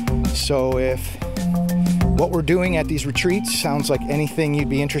 So if what we're doing at these retreats sounds like anything you'd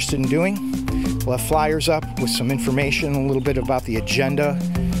be interested in doing, we'll have flyers up with some information, a little bit about the agenda,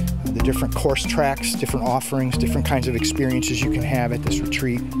 the different course tracks, different offerings, different kinds of experiences you can have at this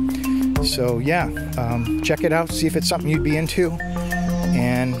retreat. So yeah, check it out, see if it's something you'd be into,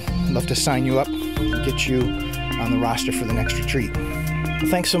 and I'd love to sign you up and get you on the roster for the next retreat. Well,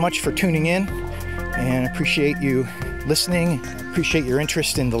 thanks so much for tuning in, and I appreciate you listening. I appreciate your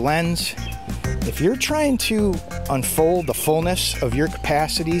interest in the lens. If you're trying to unfold the fullness of your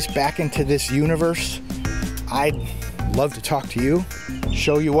capacities back into this universe, I'd love to talk to you,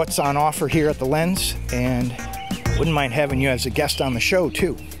 show you what's on offer here at the Lens, and wouldn't mind having you as a guest on the show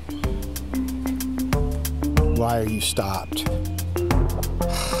too. Why are you stopped? Like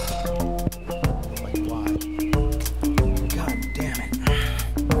why? God damn it.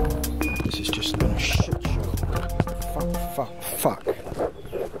 This has just been a shit show. Fuck.